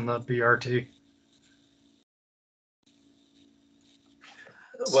buses on the BRT?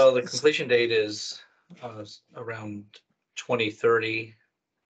 Well, the completion date is around 2030,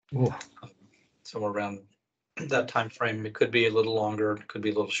 somewhere around that time frame. It could be a little longer, it could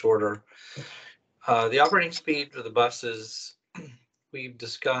be a little shorter. The operating speed for the buses, we've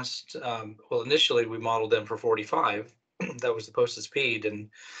discussed, well, initially we modeled them for 45. That was the posted speed, and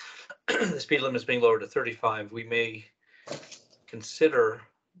the speed limit is being lowered to 35. We may consider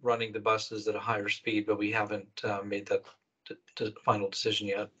running the buses at a higher speed, but we haven't made that final decision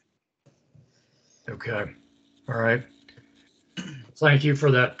yet. Okay. All right. Thank you for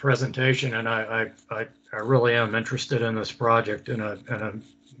that presentation, and I really am interested in this project, and I'm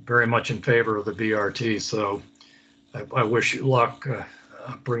very much in favor of the BRT. So I wish you luck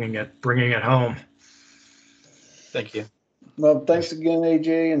bringing it home. Thank you. Well, thanks again,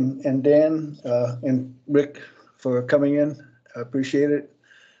 AJ and Dan and Rick for coming in. I appreciate it.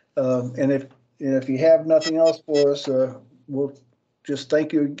 And if you have nothing else for us, we'll just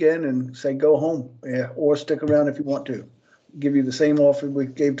thank you again and say go home, yeah, or stick around if you want to. Give you the same offer we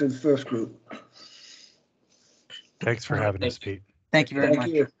gave to the first group. Thanks for having us, Pete. Thank you very Thank much.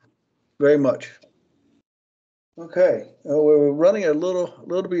 you very much. Okay, we're running a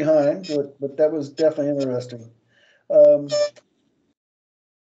little behind, but that was definitely interesting. We're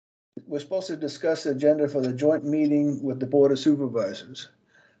supposed to discuss the agenda for the joint meeting with the Board of Supervisors.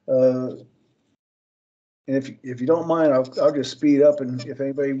 And if you don't mind, I'll just speed up, and if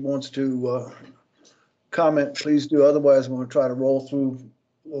anybody wants to comment, please do. Otherwise, I'm going to try to roll through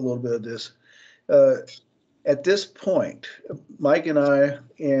a little bit of this. At this point, Mike and I,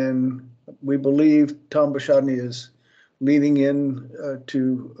 and we believe Tom Bashadny is leading in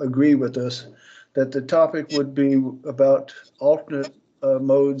to agree with us that the topic would be about alternate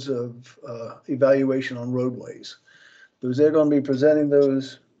modes of evaluation on roadways. Because they're going to be presenting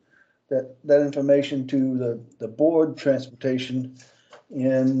that information to the board transportation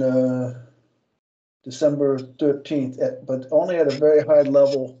in December 13th, but only at a very high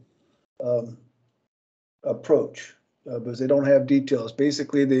level approach, because they don't have details.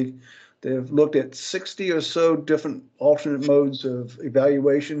 Basically, they've looked at 60 or so different alternate modes of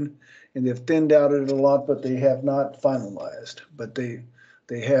evaluation, and they've thinned out it a lot, but they have not finalized. But they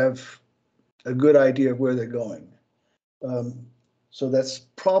have a good idea of where they're going. So that's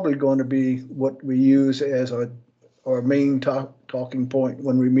probably going to be what we use as our main talking point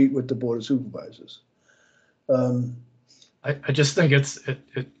when we meet with the Board of Supervisors. I just think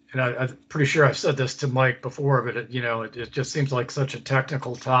and I'm pretty sure I've said this to Mike before, but it just seems like such a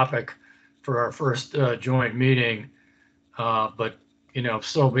technical topic for our first joint meeting. But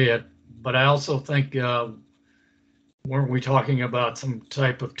so be it. But I also think weren't we talking about some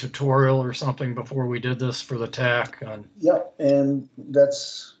type of tutorial or something before we did this for the TAC? Yep, and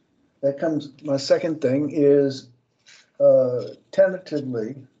that comes. My second thing is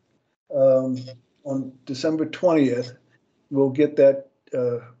tentatively on December 20th, we'll get that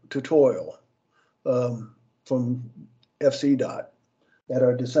tutorial from FCDOT at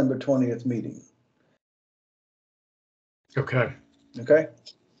our December 20th meeting. Okay. Okay.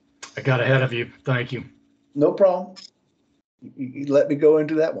 I got ahead of you. Thank you. No problem. You let me go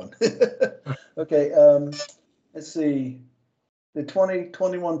into that one. Okay. Let's see. The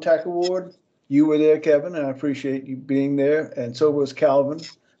 2021 TAC Award. You were there, Kevin, and I appreciate you being there, and so was Calvin.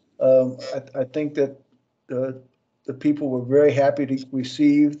 I think that the people were very happy to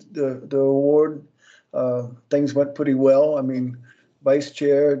receive the award. Things went pretty well. I mean, Vice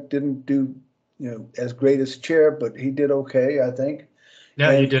Chair didn't do as great as Chair, but he did okay, I think.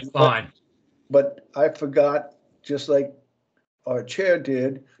 Yeah, you did fine. But I forgot, just like our Chair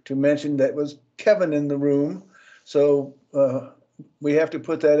did, to mention that was Kevin in the room. So we have to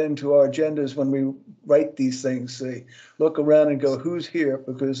put that into our agendas when we write these things. Say, look around and go, who's here?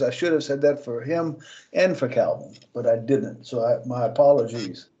 Because I should have said that for him and for Calvin, but I didn't. So my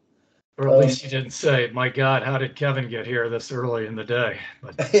apologies. Or at least you didn't say, my God, how did Kevin get here this early in the day?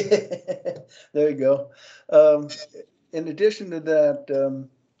 But there you go. In addition to that,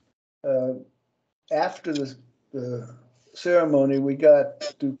 after the ceremony, we got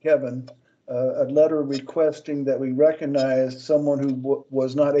through Kevin a letter requesting that we recognize someone who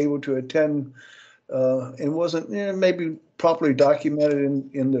was not able to attend and wasn't maybe properly documented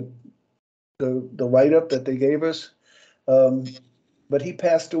in the write-up that they gave us. But he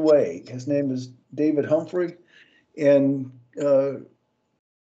passed away. His name is David Humphrey, and I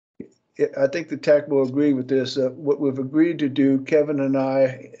think the TAC will agree with this. What we've agreed to do, Kevin and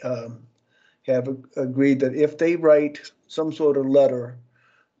I have agreed that if they write some sort of letter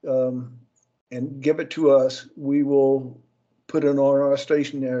and give it to us, we will put it on our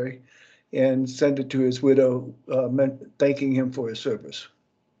stationery and send it to his widow, thanking him for his service.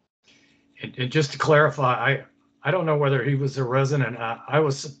 And just to clarify, I don't know whether he was a resident. I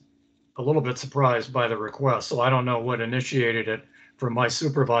was a little bit surprised by the request, so I don't know what initiated it from my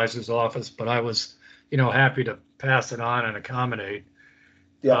supervisor's office, but I was, happy to pass it on and accommodate.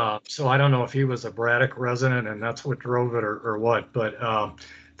 Yeah. So I don't know if he was a Braddock resident and that's what drove it or what, but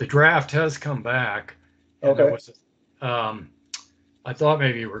the draft has come back. And okay. I thought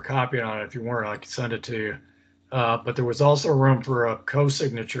maybe you were copying on it. If you weren't, I could send it to you. but there was also room for a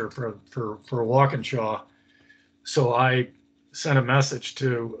co-signature for Walkinshaw. So I sent a message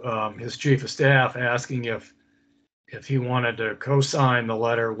to his chief of staff asking if he wanted to co-sign the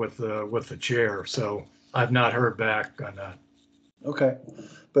letter with the chair. So I've not heard back on that. Okay,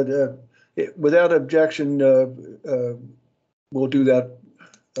 but without objection, we'll do that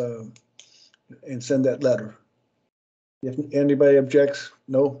and send that letter. If anybody objects,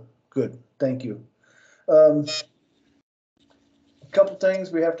 no? Good, thank you. A couple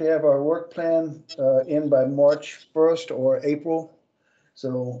things, we have to have our work plan in by March 1st or April.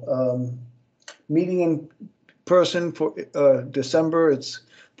 So meeting in person for December, it's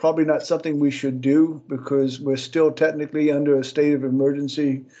probably not something we should do because we're still technically under a state of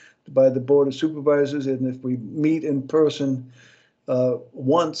emergency by the Board of Supervisors. And if we meet in person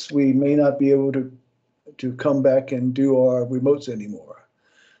once, we may not be able to come back and do our remotes anymore.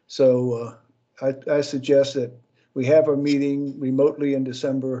 So I suggest that we have a meeting remotely in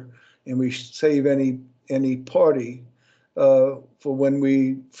December and we save any party for when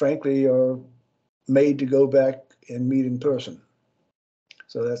we frankly are made to go back and meet in person.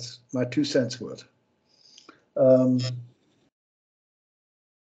 So that's my 2 cents worth. Let's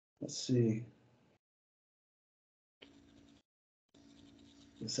see.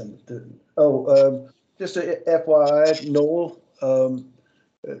 December 3rd. Oh, just a FYI, Noel,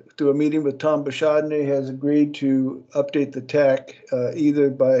 through a meeting with Tom Bashadney, has agreed to update the TAC either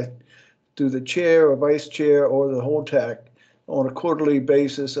through the chair or vice chair or the whole TAC on a quarterly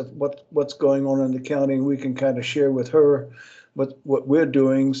basis of what's going on in the county. And we can kind of share with her what we're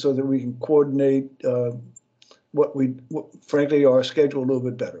doing so that we can coordinate frankly, our schedule a little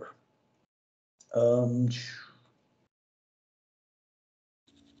bit better. And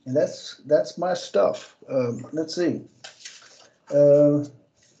that's my stuff. Let's see.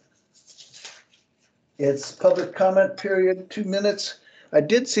 It's public comment period, 2 minutes. I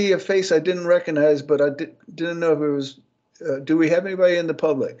did see a face I didn't recognize, but I didn't know if it was, do we have anybody in the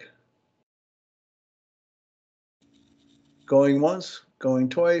public? Going once, going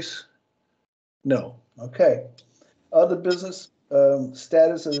twice? No, okay. Other business,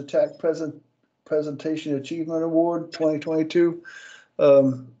 status of the TAC Presentation Achievement Award 2022.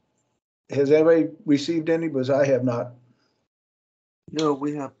 Has anybody received any? Because I have not. No,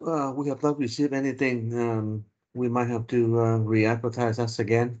 we have not received anything. We might have to re-advertise us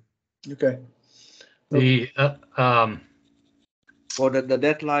again. Okay. Well, the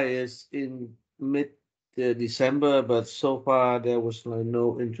deadline is in mid-December, but so far there was like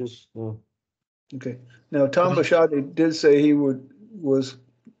no interest. Okay. Now, Tom Bashadi did say he was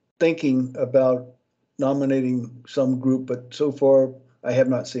thinking about nominating some group, but so far I have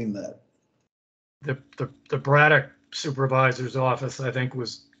not seen that. The Braddock Supervisor's Office, I think,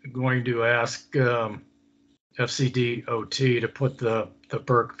 was going to ask FCDOT to put the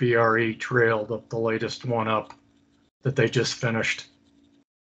Burke VRE trail, the latest one up that they just finished.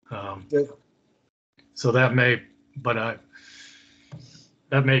 So that may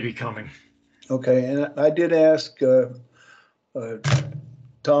be coming. Okay, and I did ask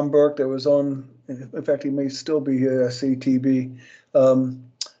Tom Burke that was on, in fact, he may still be here at CTV,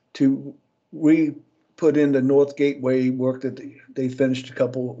 to put in the North Gateway work that they finished a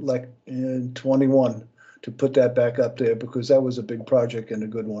couple, like in 21, to put that back up there because that was a big project and a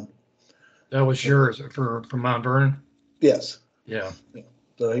good one. That was yours for Mount Vernon? Yes. Yeah.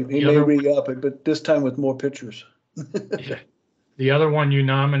 So he may re-up it, but this time with more pictures. Yeah. The other one you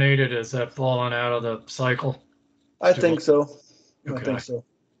nominated, is that fallen out of the cycle? I think so. Okay. I think so.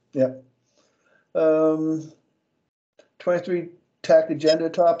 Yeah. 23 TAC agenda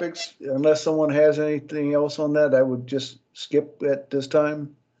topics. Unless someone has anything else on that, I would just skip at this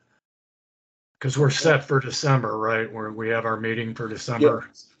time. Because we're set for December, right? Where we have our meeting for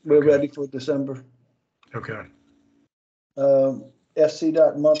December. Yeah, we're ready for December. Okay. FC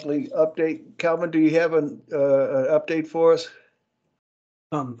monthly update. Calvin, do you have an update for us?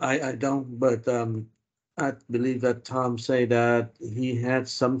 I don't, but I believe that Tom said that he had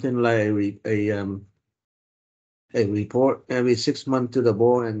something like a report every 6 months to the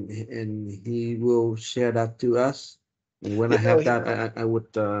board, and he will share that to us. And when I have that, I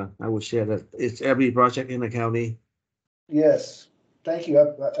would share that. It's every project in the county. Yes, thank you.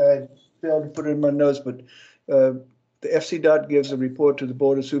 I failed to put it in my notes, but the FC gives a report to the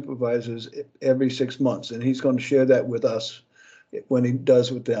Board of Supervisors every 6 months, and he's going to share that with us when he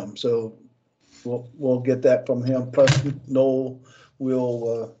does with them. So we'll get that from him. Plus, Noel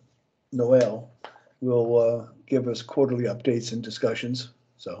will give us quarterly updates and discussions.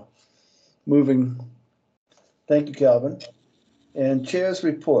 So thank you, Calvin. And Chair's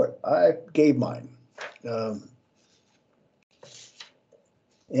report, I gave mine.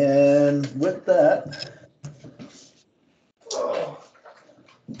 And with that,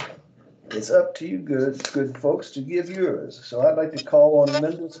 it's up to you good folks to give yours. So I'd like to call on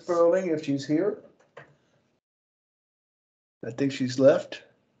Linda Sperling if she's here. I think she's left.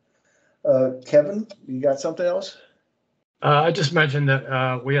 Kevin, you got something else? I just mentioned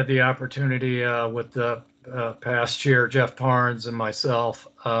that we had the opportunity with the past chair, Jeff Parnes, and myself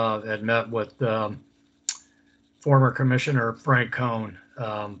had met with former Commissioner Frank Cohn,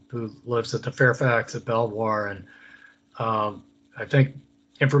 who lives at the Fairfax at Belvoir. And I think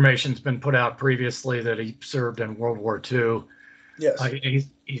information's been put out previously that he served in World War II. Yes.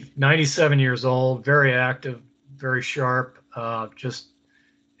 He's 97 years old, very active, very sharp, just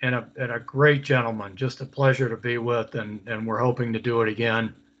and a great gentleman, just a pleasure to be with, and we're hoping to do it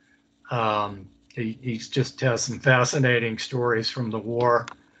again. He's just has some fascinating stories from the war.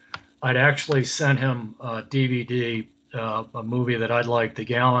 I'd actually sent him a DVD, a movie that I'd like, The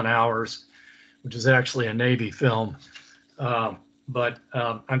Gallant Hours, which is actually a Navy film. But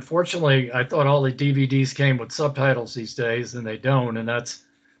unfortunately, I thought all the DVDs came with subtitles these days, and they don't, and that's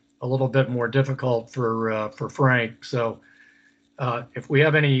a little bit more difficult for Frank. So if we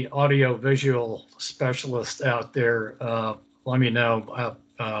have any audio visual specialists out there, let me know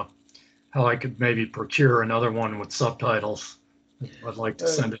how I could maybe procure another one with subtitles. I'd like to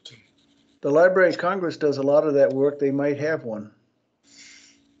send it to you. The Library of Congress does a lot of that work. They might have one.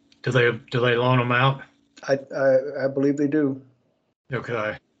 Do they loan them out? I believe they do.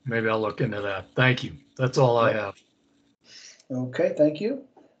 Okay, maybe I'll look into that. Thank you. That's all I have. Okay, thank you.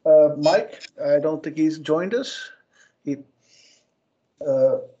 Mike, I don't think he's joined us.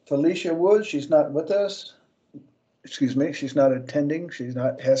 Felicia Wood, she's not with us. Excuse me, she's not attending.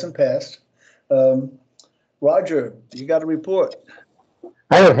 Hasn't passed. Roger, you got a report?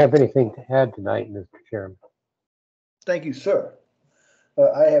 I don't have anything to add tonight, Mr. Chairman. Thank you, sir.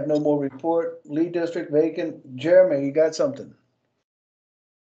 I have no more report. Lee District vacant. Jeremy, you got something?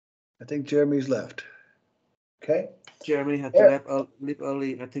 I think Jeremy's left. Okay. Jeremy had to leave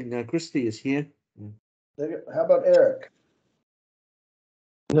early. I think Christy is here. How about Eric?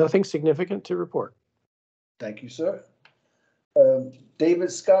 Nothing significant to report. Thank you, sir.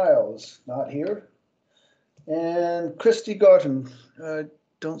 David Skiles, not here. And Christy Garton,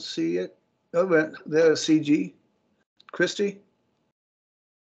 don't see it. Oh, there's CG. Christy?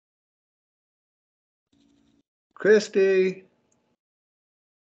 Christy?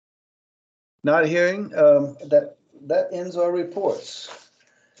 Not hearing. That ends our reports.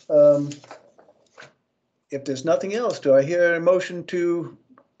 If there's nothing else, do I hear a motion to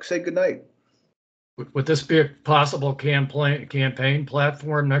say goodnight? Would this be a possible campaign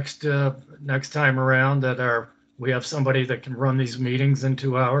platform next time around, that we have somebody that can run these meetings in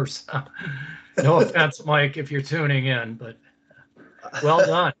 2 hours? No offense, Mike, if you're tuning in, but well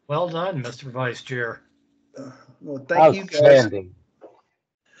done, Mr. Vice Chair. Well, thank you guys. Outstanding.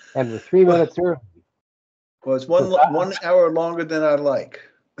 And we're 3 minutes early. Well, it's 1 hour longer than I'd like.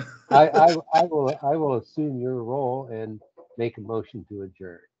 I will assume your role and make a motion to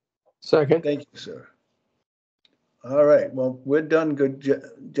adjourn. Second. Thank you, sir. All right. Well, we're done, good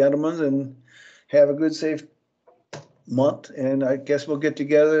gentlemen, and have a good, safe month. And I guess we'll get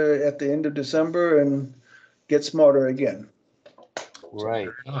together at the end of December and get smarter again. Right.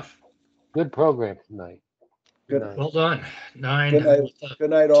 Good program tonight. Good. Night. Well done. 9. Good night. Good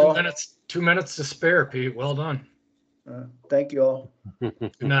night, all. 2 minutes to spare, Pete. Well done. Thank you all.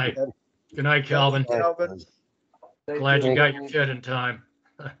 Good night. Good night, Calvin. Glad you got your kid in time.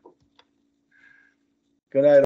 Good night.